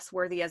I'm less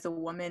worthy as a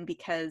woman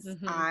because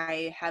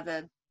I have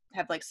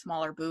like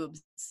smaller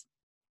boobs.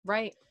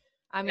 Right.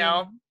 I mean,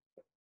 a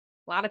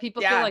lot of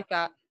people feel like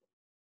that.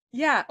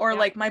 Yeah. Or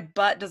like my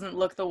butt doesn't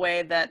look the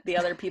way that the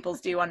other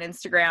people's do on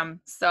Instagram.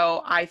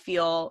 So I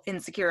feel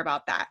insecure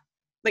about that.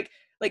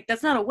 Like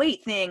that's not a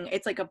weight thing.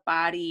 It's like a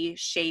body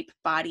shape,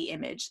 body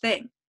image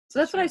thing. So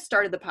that's what I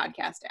started the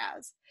podcast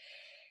as.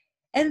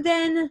 And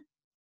then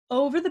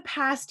over the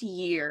past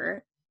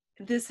year,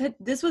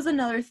 this was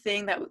another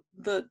thing that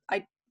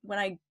when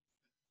I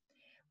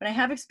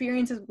have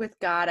experiences with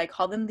God, I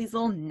call them these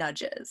little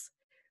nudges,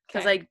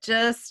 because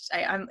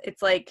I'm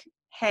it's like,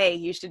 hey,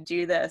 you should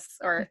do this,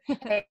 or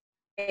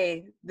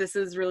hey, this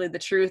is really the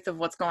truth of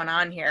what's going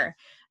on here.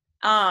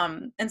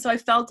 And so I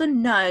felt a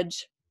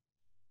nudge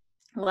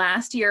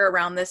last year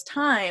around this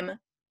time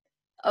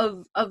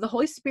of the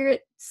Holy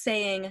Spirit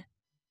saying,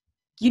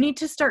 you need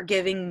to start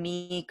giving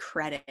me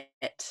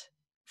credit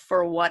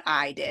for what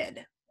I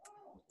did.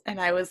 And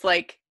I was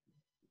like,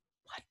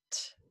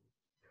 what?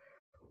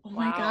 Oh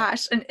my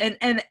gosh.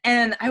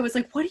 And I was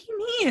like, what do you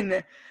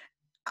mean?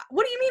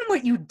 What do you mean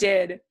what you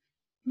did? And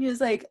he was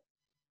like,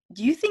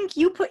 do you think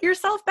you put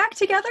yourself back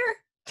together?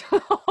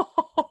 And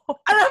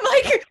I'm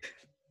like,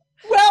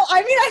 well,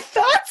 I mean, I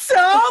thought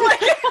so.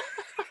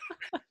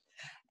 Like,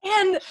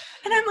 and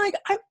I'm like,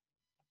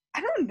 I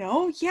don't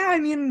know. Yeah, I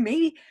mean,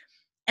 maybe.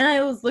 And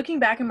I was looking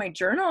back in my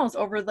journals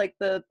over like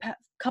the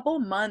couple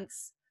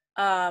months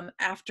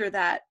after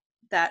that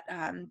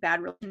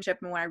bad relationship,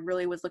 and when I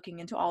really was looking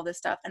into all this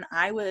stuff, and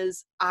I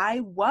was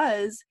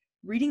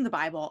reading the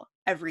Bible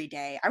every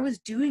day. I was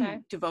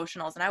doing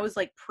devotionals, and I was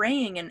like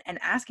praying and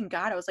asking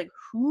God. I was like,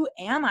 who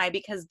am I?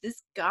 Because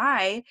this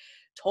guy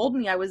told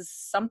me I was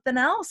something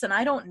else, and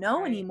I don't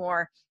know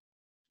anymore.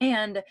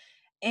 And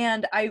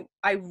I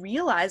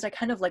realized, I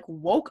kind of like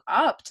woke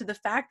up to the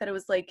fact that it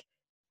was like,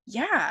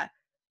 yeah,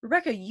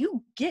 Rebekah,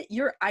 you get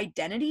your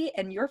identity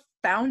and your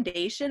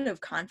foundation of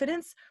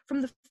confidence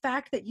from the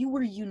fact that you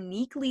were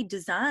uniquely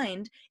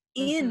designed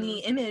in the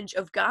image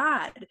of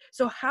God.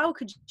 So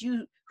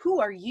who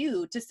are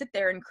you to sit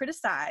there and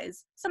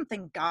criticize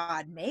something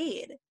God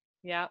made?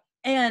 Yeah.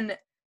 And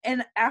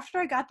after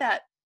I got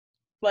that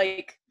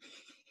like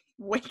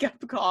wake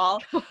up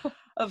call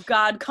of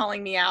God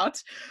calling me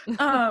out,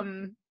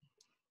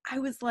 I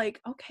was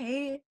like,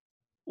 okay,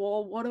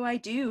 well, what do I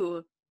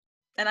do?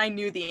 And I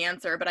knew the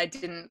answer, but I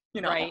didn't,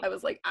 I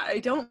was like, I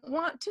don't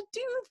want to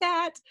do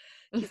that.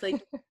 He's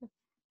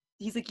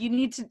like, you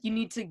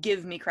need to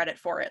give me credit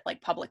for it,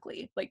 like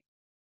publicly, like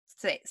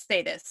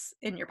say this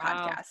in your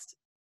podcast,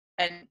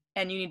 and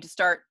you need to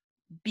start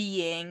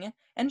being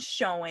and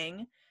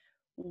showing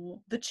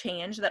the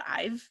change that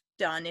I've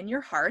done in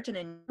your heart and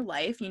in your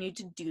life. You need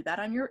to do that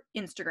on your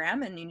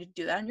Instagram, and you need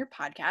to do that on your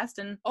podcast.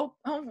 And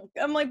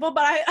I'm like, well,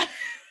 but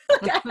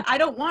I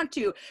don't want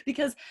to,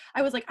 because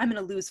I was like, I'm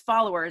going to lose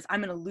followers.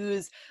 I'm going to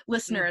lose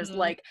listeners.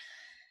 Like,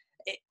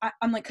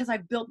 I'm like, because I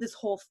built this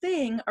whole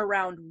thing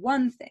around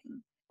one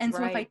thing. And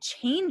so if I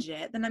change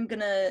it, then I'm going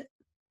to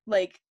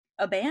like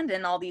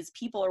abandon all these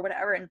people or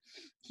whatever. And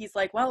he's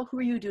like, well, who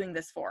are you doing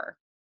this for?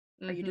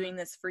 Are you doing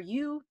this for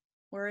you,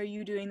 or are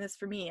you doing this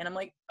for me? And I'm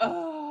like,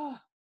 oh,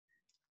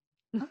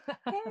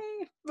 okay.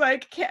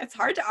 Like, it's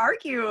hard to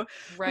argue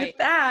with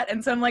that.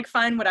 And so I'm like,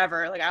 fine,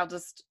 whatever. Like, I'll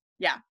just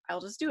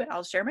do it.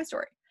 I'll share my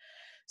story.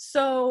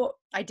 So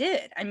I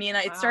did. I mean,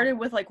 it started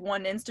with like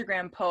one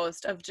Instagram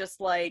post of just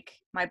like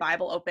my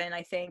Bible open,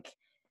 I think.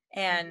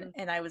 And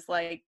I was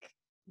like,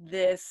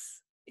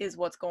 this is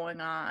what's going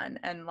on.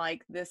 And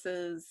like, this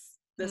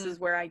is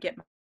where I get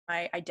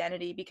my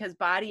identity, because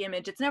body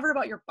image, it's never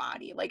about your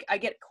body. Like, I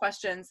get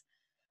questions.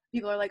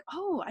 People are like,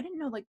 oh, I didn't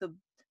know like the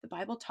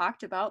Bible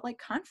talked about like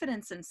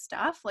confidence and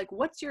stuff. Like,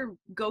 what's your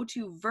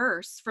go-to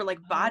verse for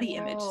like body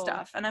image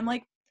stuff? And I'm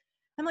like,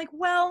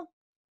 well,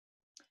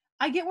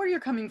 I get where you're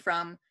coming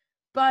from,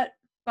 but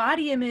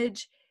body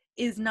image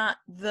is not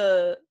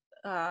the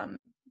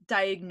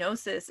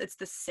diagnosis, it's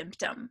the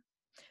symptom.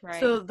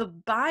 So the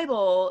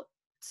Bible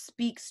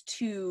speaks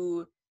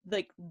to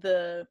like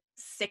the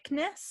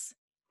sickness,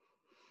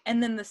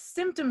 and then the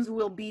symptoms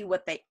will be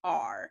what they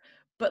are.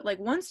 But like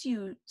once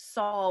you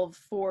solve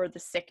for the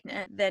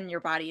sickness, then your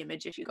body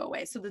image issue go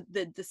away. So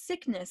the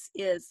sickness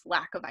is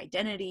lack of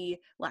identity,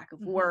 lack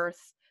of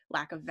worth,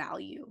 lack of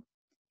value.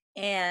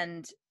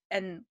 And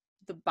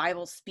the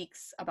Bible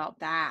speaks about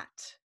that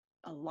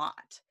a lot.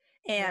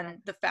 And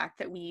the fact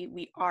that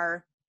we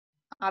are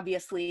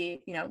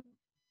obviously, you know,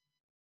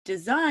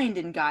 designed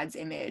in God's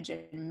image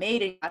and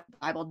made in God. The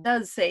Bible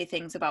does say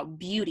things about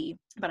beauty,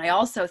 but I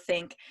also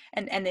think,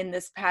 and in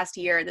this past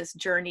year, this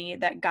journey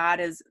that God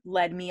has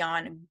led me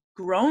on,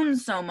 grown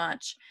so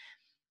much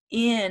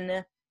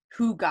in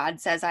who God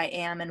says I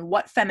am and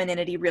what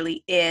femininity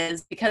really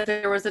is, because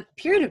there was a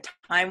period of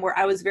time where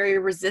I was very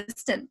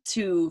resistant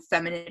to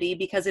femininity,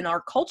 because in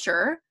our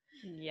culture,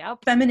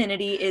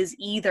 femininity is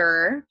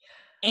either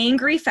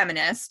angry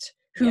feminist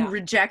who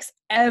rejects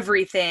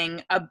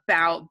everything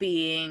about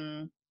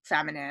being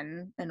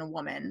feminine and a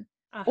woman,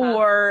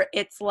 or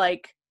it's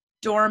like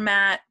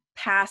doormat,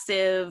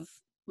 passive,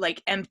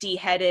 like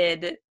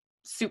empty-headed,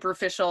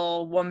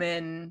 superficial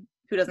woman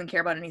who doesn't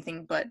care about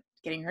anything but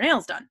getting her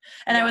nails done.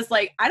 And I was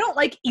like, I don't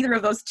like either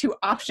of those two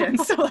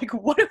options. So like,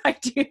 what do I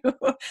do?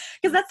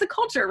 Because that's the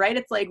culture, right?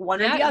 It's like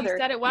one or the other. You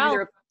said it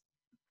well.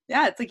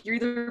 It's like you're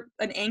either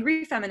an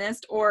angry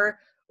feminist or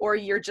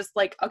you're just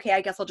like, okay,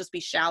 I guess I'll just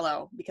be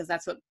shallow because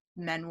that's what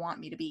men want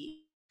me to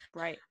be.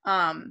 Right.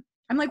 I'm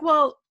like,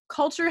 well,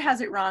 culture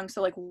has it wrong.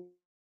 So like,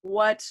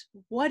 what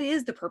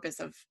is the purpose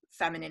of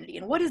femininity,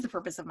 and what is the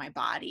purpose of my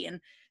body,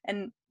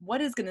 and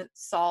what is going to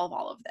solve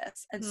all of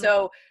this? And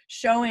so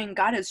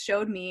God has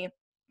showed me,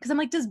 because I'm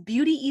like, does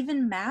beauty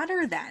even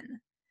matter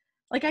then?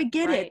 Like, I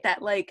get it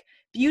that like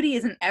beauty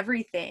isn't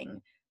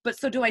everything, but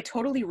so do I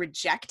totally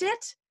reject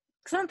it?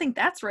 Because I don't think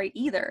that's right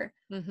either.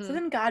 So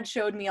then God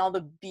showed me all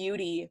the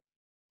beauty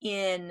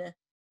in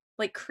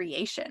like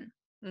creation.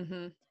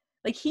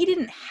 Like he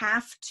didn't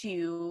have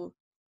to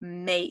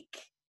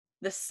make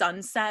the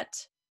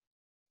sunset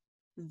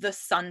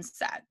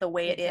the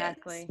way it is.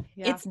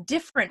 It's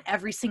different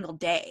every single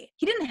day.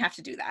 He didn't have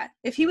to do that.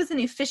 If he was an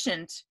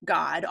efficient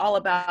God all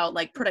about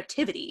like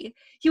productivity,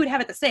 he would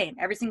have it the same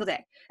every single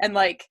day, and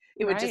like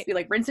it would just be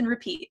like rinse and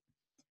repeat.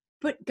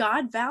 But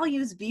God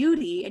values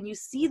beauty, and you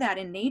see that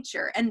in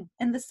nature, and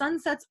the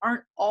sunsets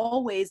aren't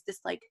always this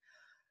like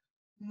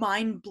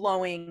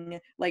mind-blowing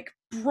like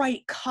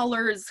bright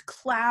colors,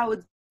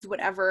 clouds,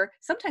 whatever.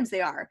 Sometimes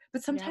they are,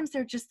 but sometimes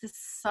they're just this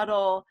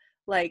subtle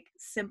like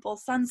simple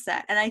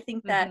sunset. And I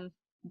think that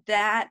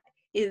that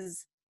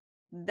is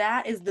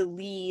the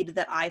lead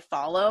that I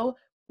follow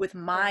with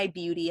my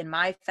beauty and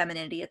my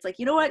femininity. It's like,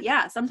 you know what?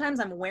 Yeah, sometimes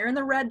I'm wearing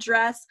the red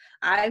dress,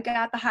 I've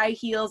got the high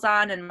heels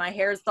on, and my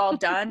hair's all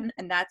done,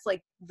 and that's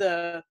like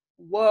the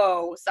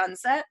whoa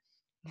sunset.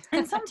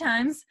 And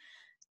sometimes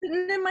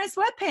in my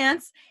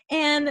sweatpants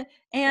and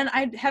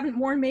I haven't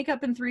worn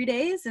makeup in 3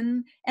 days,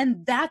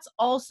 and that's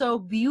also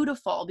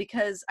beautiful,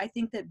 because I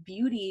think that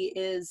beauty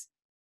is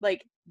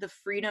like the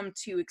freedom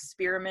to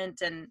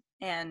experiment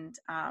and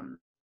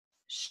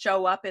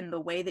show up in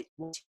the way that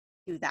you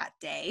do that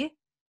day.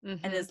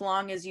 And as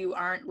long as you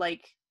aren't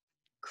like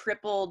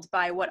crippled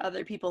by what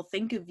other people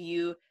think of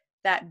you,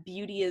 that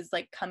beauty is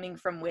like coming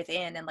from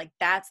within, and like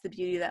that's the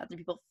beauty that other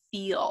people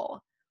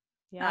feel.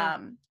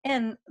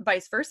 And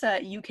vice versa,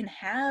 you can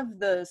have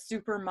the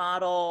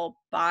supermodel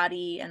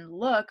body and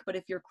look, but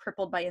if you're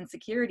crippled by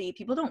insecurity,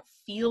 people don't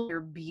feel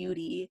your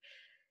beauty,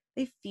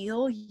 they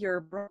feel your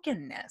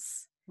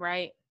brokenness.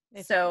 Right.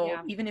 So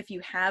even if you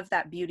have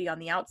that beauty on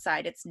the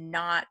outside, it's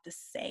not the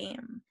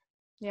same.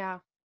 Yeah.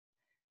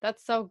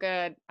 That's so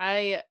good.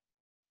 I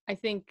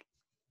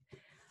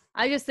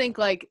just think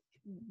like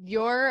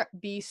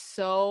be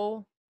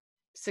so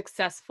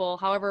successful,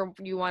 however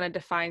you want to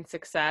define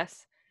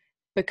success,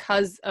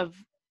 because of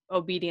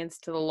obedience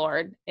to the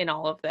Lord in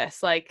all of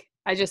this. Like,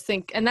 I just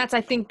think, and that's, I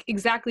think,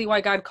 exactly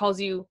why God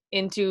calls you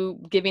into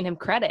giving him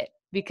credit,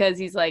 because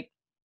he's like,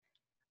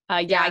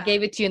 I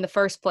gave it to you in the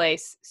first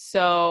place,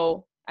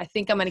 so I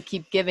think I'm going to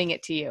keep giving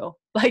it to you.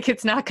 Like,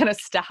 it's not going to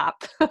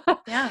stop.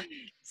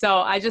 So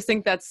I just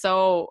think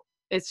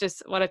it's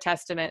just what a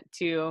testament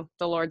to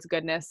the Lord's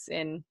goodness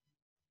in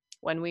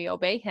when we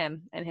obey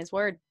him and his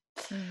word.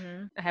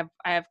 I have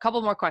a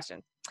couple more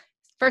questions.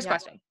 First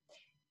question.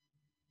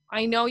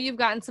 I know you've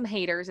gotten some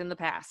haters in the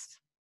past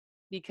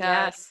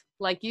because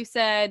like you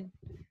said,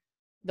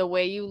 the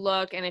way you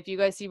look, and if you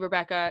guys see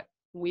Rebekah,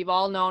 we've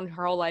all known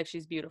her whole life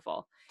she's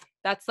beautiful.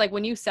 That's like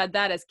when you said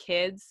that as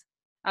kids,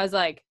 I was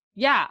like,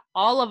 yeah,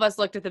 all of us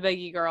looked at the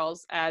Biggie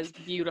girls as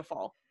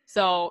beautiful.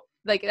 So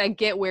like, I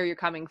get where you're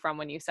coming from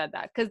when you said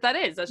that, because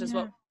that's just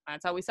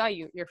that's how we saw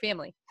you, your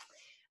family.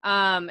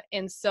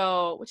 And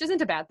so, which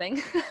isn't a bad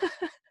thing,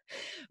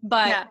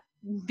 but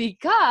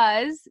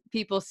because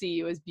people see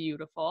you as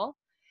beautiful,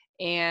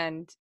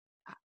 and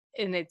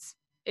it's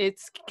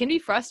can be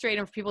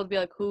frustrating for people to be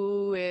like,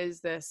 who is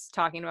this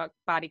talking about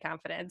body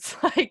confidence?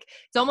 Like,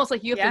 it's almost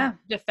like you have to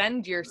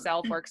defend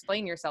yourself or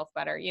explain yourself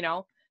better, you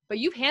know, but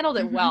you've handled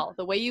it well.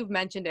 The way you've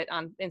mentioned it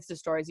on Insta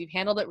stories, you've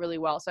handled it really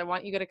well. So I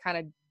want you to kind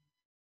of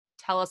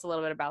tell us a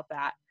little bit about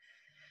that.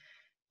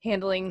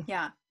 Handling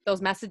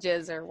those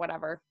messages or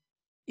whatever.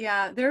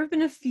 Yeah, there have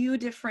been a few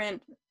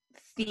different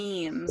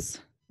themes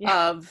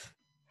of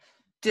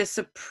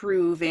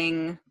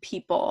disapproving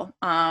people.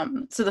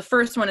 So the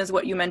first one is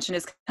what you mentioned,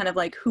 is kind of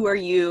like, who are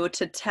you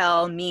to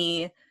tell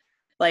me,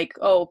 like,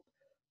 oh,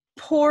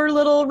 poor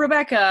little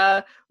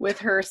Rebekah with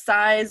her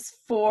size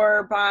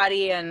 4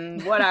 body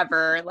and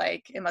whatever,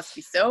 like, it must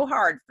be so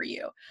hard for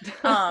you.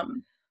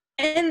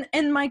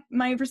 And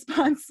my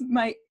response,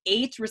 my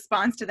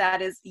response to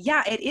that is,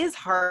 yeah, it is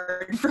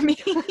hard for me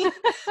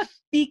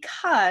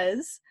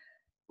because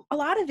a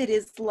lot of it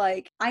is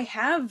like, I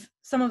have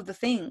some of the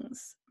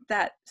things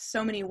that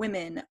so many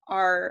women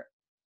are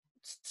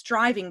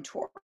striving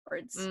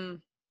towards.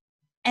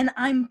 And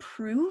I'm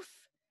proof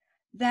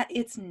that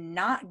it's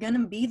not going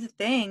to be the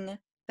thing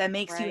that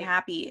makes you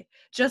happy.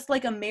 Just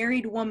like a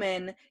married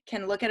woman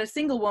can look at a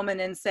single woman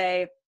and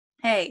say,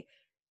 hey,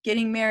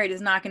 getting married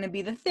is not going to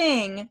be the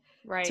thing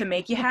to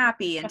make you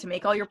happy and to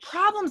make all your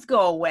problems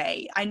go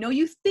away. I know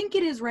you think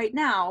it is right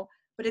now,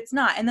 but it's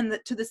not. And then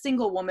to the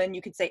single woman,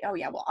 you could say, oh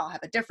yeah, well, I'll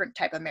have a different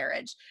type of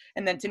marriage.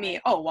 And then to me,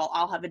 oh, well,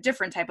 I'll have a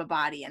different type of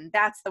body. And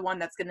that's the one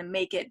that's going to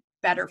make it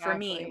better for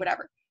me,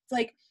 whatever. It's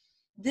like,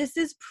 this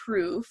is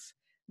proof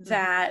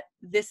that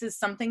this is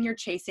something you're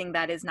chasing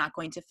that is not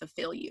going to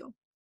fulfill you.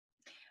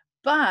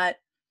 But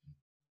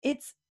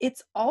it's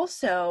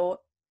also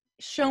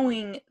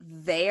showing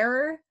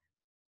their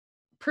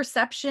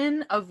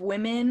perception of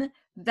women,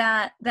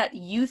 that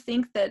you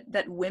think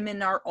that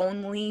women are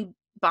only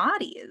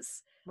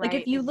bodies. Like,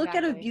 if you look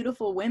at a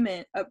beautiful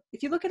woman,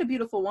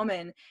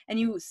 and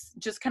you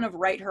just kind of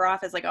write her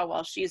off as like, oh,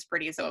 well, she's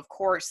pretty, so of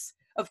course,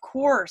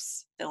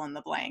 fill in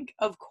the blank.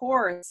 Of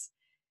course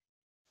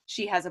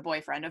she has a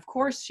boyfriend. Of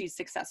course she's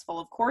successful.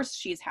 Of course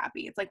she's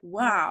happy. It's like,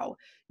 wow,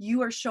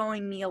 you are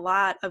showing me a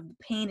lot of the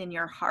pain in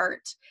your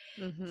heart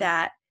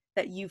that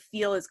you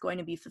feel is going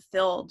to be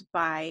fulfilled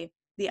by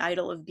the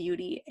idol of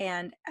beauty.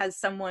 And as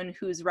someone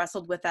who's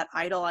wrestled with that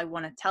idol, I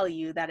want to tell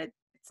you that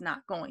it's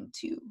not going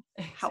to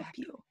help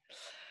you.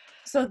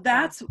 So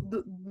that's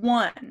the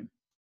one.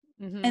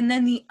 And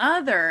then the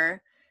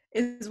other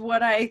is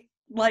what I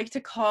like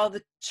to call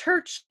the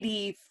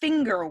churchly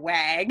finger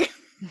wag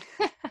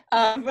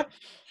of,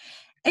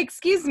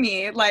 excuse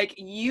me, like,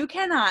 you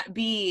cannot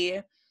be,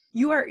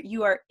 you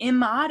are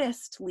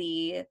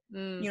immodestly,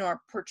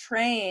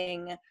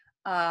 portraying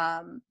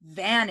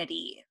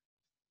vanity.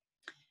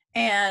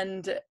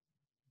 And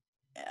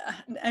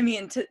I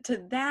mean,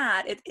 to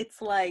that,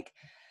 it's like,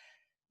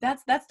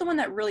 that's the one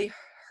that really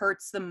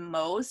hurts the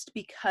most,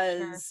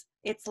 because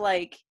it's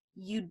like,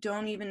 you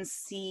don't even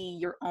see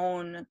your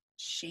own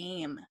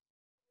shame.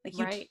 Like,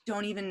 you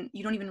don't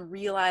even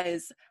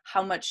realize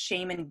how much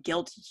shame and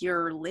guilt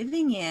you're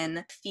living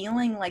in,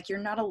 feeling like you're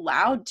not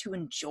allowed to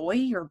enjoy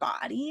your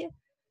body.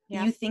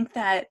 You think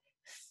that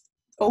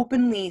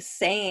openly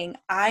saying,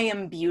 I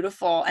am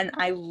beautiful and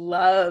I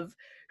love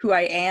who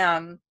I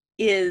am,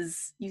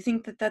 you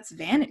think that that's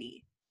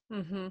vanity.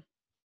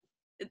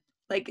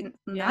 Like,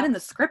 not in the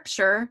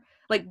scripture.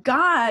 Like,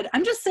 God,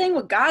 I'm just saying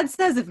what God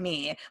says of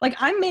me. Like,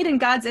 I'm made in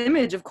God's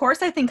image. Of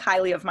course I think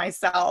highly of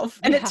myself.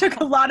 And it took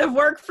a lot of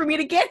work for me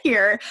to get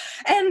here.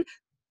 And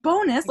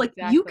bonus, like,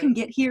 you can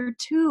get here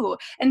too.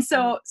 And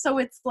so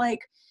it's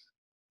like,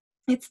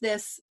 it's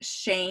this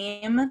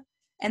shame,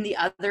 and the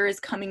other is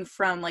coming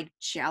from like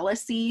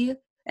jealousy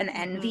and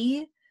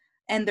envy.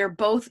 And they're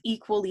both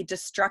equally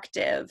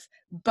destructive.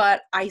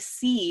 But I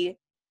see,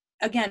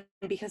 again,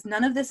 because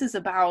none of this is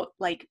about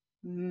like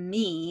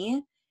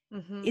me,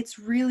 it's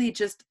really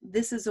just,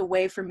 this is a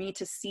way for me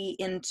to see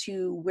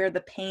into where the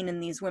pain in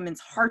these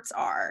women's hearts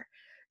are.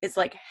 It's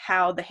like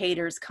how the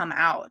haters come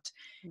out.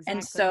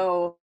 And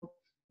so,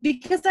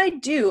 because I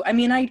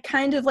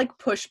kind of like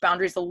push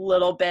boundaries a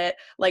little bit.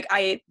 Like,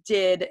 I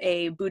did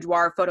a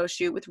boudoir photo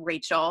shoot with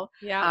Rachel.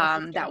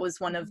 That was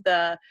one of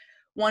the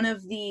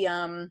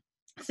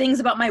things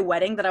about my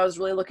wedding that I was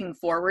really looking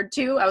forward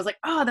to. I was like,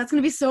 oh, that's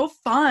going to be so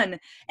fun.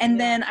 And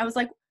then I was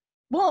like,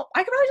 well, I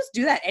could probably just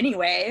do that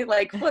anyway.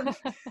 Like,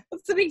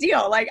 what's the big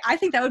deal? Like, I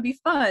think that would be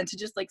fun to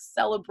just like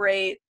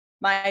celebrate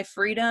my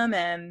freedom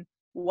and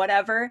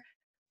whatever.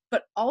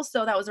 But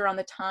also, that was around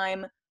the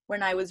time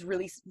when I was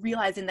really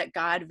realizing that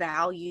God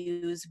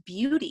values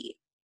beauty.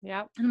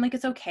 And I'm like,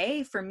 it's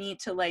okay for me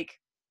to like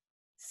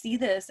see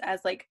this as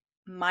like,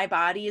 my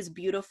body is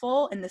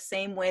beautiful in the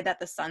same way that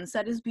the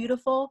sunset is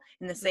beautiful,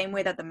 in the same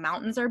way that the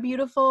mountains are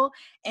beautiful.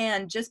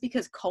 And just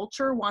because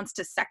culture wants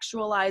to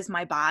sexualize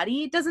my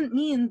body doesn't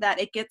mean that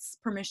it gets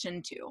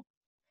permission to.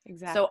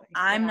 So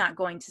I'm not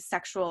going to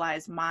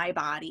sexualize my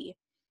body.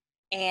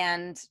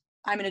 And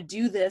I'm going to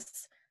do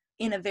this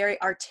in a very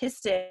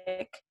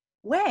artistic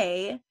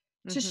way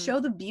to show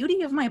the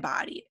beauty of my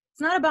body.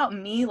 It's not about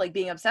me like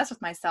being obsessed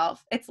with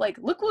myself. It's like,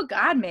 look what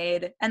God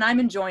made and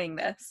I'm enjoying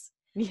this.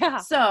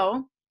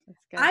 So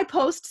I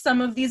post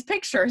some of these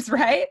pictures,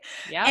 right?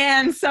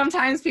 And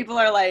sometimes people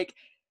are like,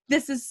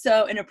 this is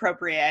so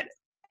inappropriate.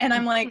 And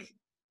I'm like,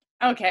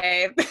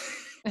 okay,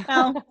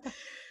 well,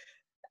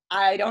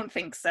 I don't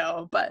think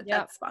so, but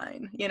that's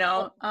fine, I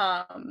know.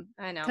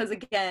 I know. Because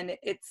again,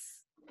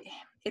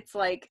 it's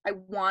like, I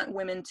want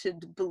women to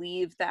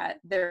believe that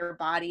their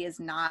body does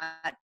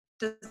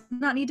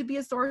not need to be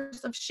a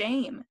source of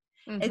shame.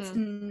 Mm-hmm. It's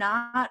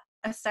not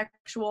a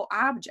sexual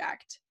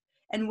object.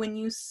 And when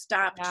you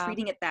stop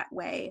treating it that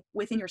way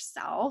within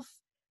yourself,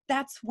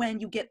 that's when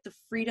you get the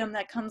freedom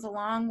that comes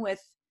along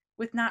with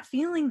not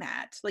feeling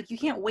that. Like, you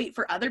can't wait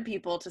for other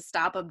people to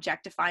stop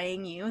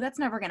objectifying you. That's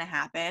never going to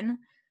happen.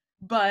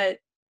 But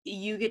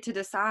you get to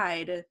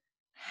decide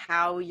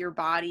how your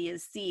body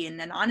is seen.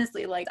 And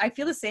honestly, like, I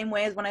feel the same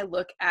way as when I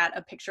look at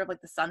a picture of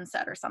like the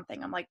sunset or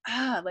something. I'm like,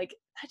 like,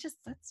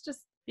 that's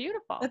just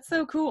beautiful. That's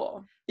so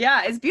cool.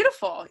 Yeah, it's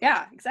beautiful.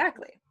 Yeah,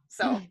 exactly.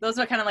 So those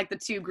are kind of like the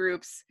two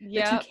groups,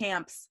 the two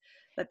camps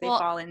that they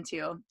fall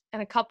into.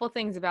 And a couple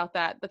things about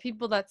that. The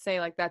people that say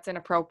like that's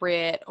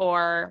inappropriate,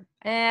 or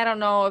I don't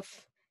know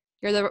if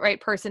you're the right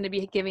person to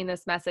be giving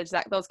this message,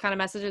 that those kind of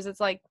messages, it's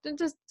like,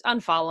 just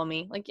unfollow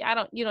me. Like,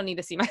 you don't need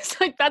to see my,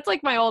 like, that's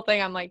like my whole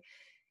thing. I'm like,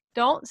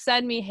 don't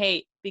send me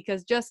hate,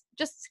 because just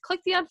click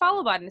the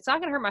unfollow button. It's not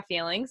going to hurt my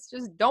feelings.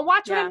 Just don't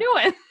watch what I'm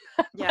doing.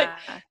 Like,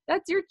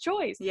 that's your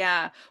choice.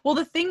 Yeah. Well,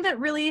 the thing that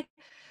really,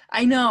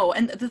 I know,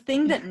 and the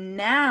thing that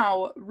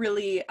now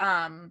really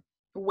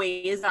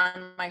weighs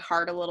on my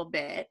heart a little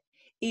bit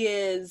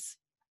is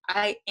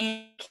I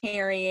am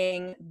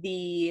carrying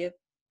the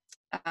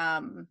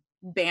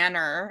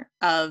banner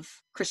of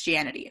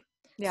Christianity.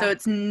 So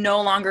it's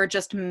no longer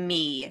just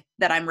me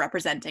that I'm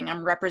representing.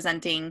 I'm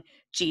representing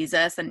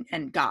Jesus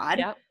and God.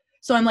 Yep.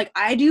 So I'm like,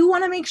 I do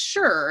want to make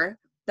sure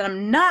that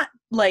I'm not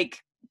like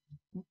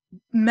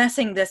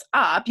messing this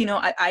up. You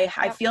know,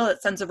 I feel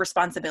that sense of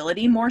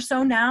responsibility more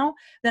so now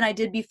than I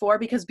did before,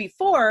 because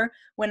before,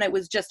 when it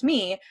was just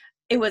me,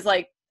 it was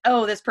like,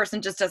 oh, this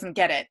person just doesn't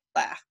get it.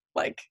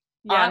 Like,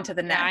 on to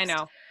the next. Yeah, I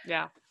know.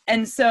 Yeah.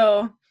 And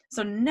so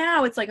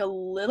now it's like a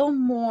little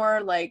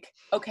more like,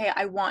 okay,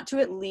 I want to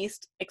at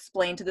least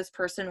explain to this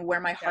person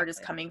where my heart is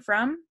coming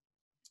from,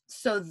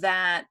 so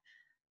that,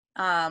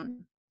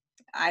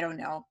 I don't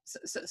know,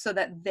 so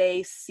that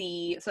they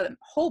see, so that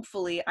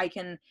hopefully I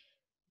can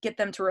get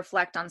them to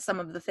reflect on some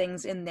of the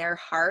things in their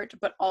heart,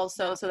 but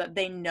also so that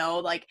they know,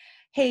 like,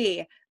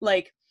 hey,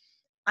 like,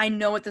 I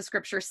know what the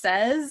scripture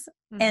says,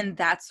 and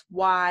that's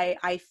why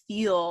I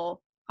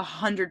feel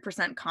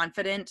 100%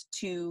 confident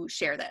to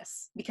share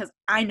this, because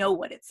I know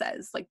what it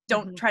says. Like,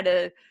 don't try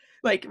to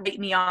like write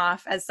me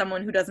off as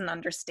someone who doesn't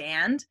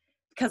understand,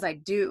 because I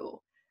do.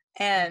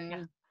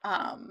 And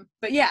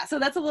but yeah, so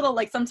that's a little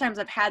like, sometimes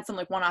I've had some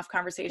like one-off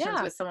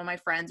conversations with some of my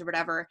friends or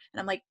whatever, and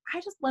I'm like,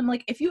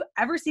 if you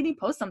ever see me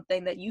post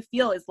something that you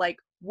feel is like,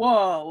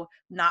 whoa,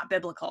 not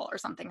biblical or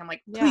something, I'm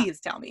like, please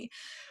tell me.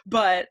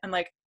 But I'm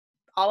like,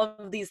 all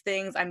of these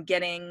things I'm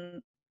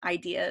getting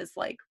ideas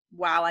like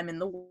while I'm in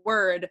the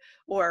word,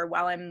 or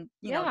while I'm,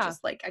 you know,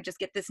 just like, I just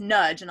get this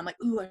nudge and I'm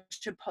like, ooh, I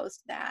should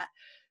post that.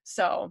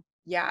 So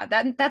yeah,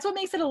 that's what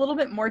makes it a little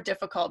bit more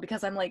difficult,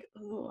 because I'm like,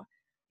 ooh,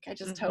 I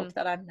just hope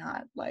that I'm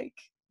not like,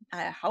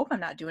 I hope I'm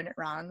not doing it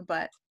wrong.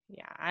 But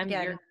I'm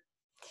here.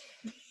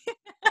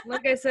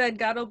 Like I said,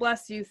 God will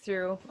bless you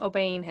through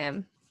obeying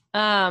him.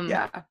 My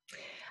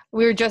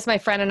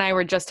friend and I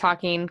were just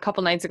talking a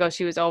couple nights ago.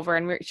 She was over,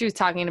 and she was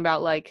talking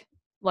about like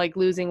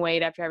losing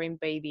weight after having a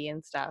baby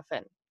and stuff,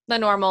 and the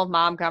normal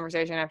mom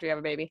conversation after you have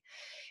a baby.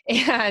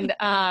 And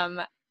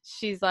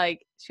she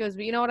goes,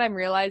 but you know what I'm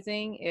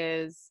realizing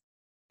is,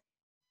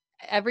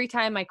 every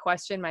time I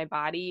question my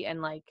body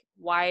and like,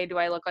 why do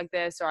I look like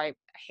this, or I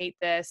hate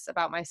this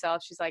about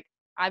myself, she's like,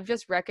 I've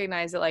just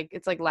recognized that like,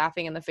 it's like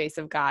laughing in the face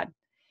of God.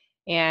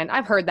 And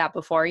I've heard that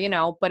before, you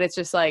know, but it's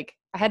just like,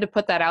 I had to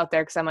put that out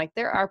there, because I'm like,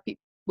 there are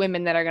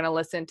women that are going to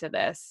listen to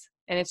this,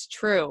 and it's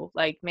true.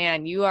 Like,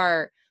 man, you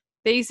are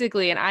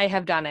basically, and I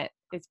have done it,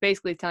 it's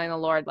basically telling the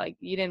Lord, like,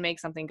 you didn't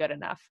make something good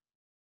enough.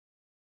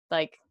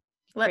 Like,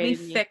 let me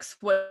fix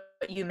what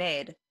you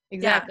made.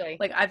 Exactly. Yeah,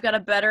 like, I've got a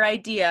better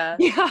idea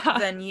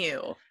than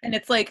you. And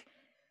it's like,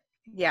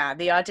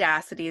 the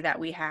audacity that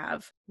we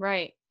have.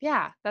 Right.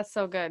 Yeah, that's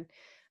so good.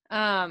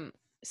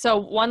 So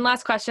one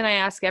last question I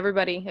ask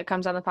everybody that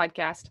comes on the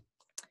podcast.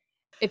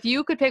 If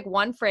you could pick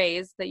one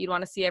phrase that you'd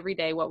want to see every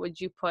day, what would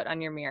you put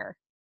on your mirror?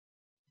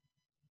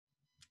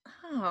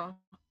 Oh,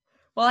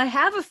 well, I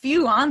have a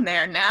few on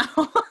there now.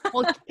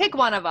 Well, pick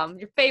one of them,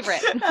 your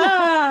favorite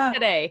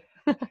today.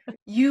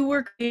 You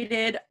were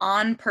created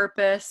on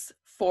purpose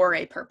for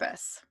a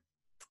purpose.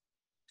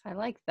 I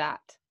like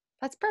that.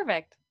 That's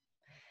perfect.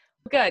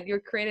 Good. You were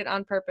created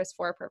on purpose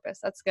for a purpose.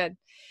 That's good.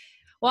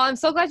 Well, I'm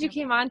so glad you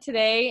came on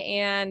today,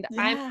 and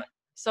I'm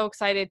so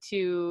excited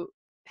to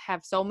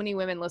have so many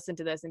women listen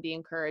to this and be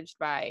encouraged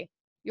by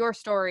your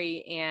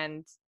story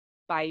and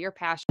by your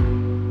passion.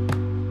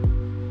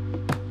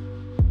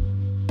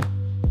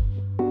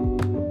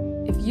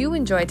 If you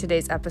enjoyed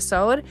today's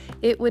episode,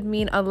 it would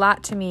mean a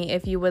lot to me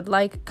if you would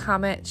like,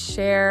 comment,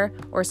 share,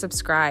 or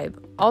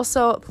subscribe.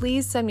 Also,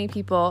 please send me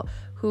people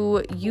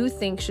who you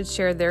think should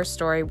share their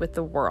story with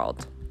the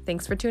world.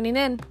 Thanks for tuning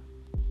in.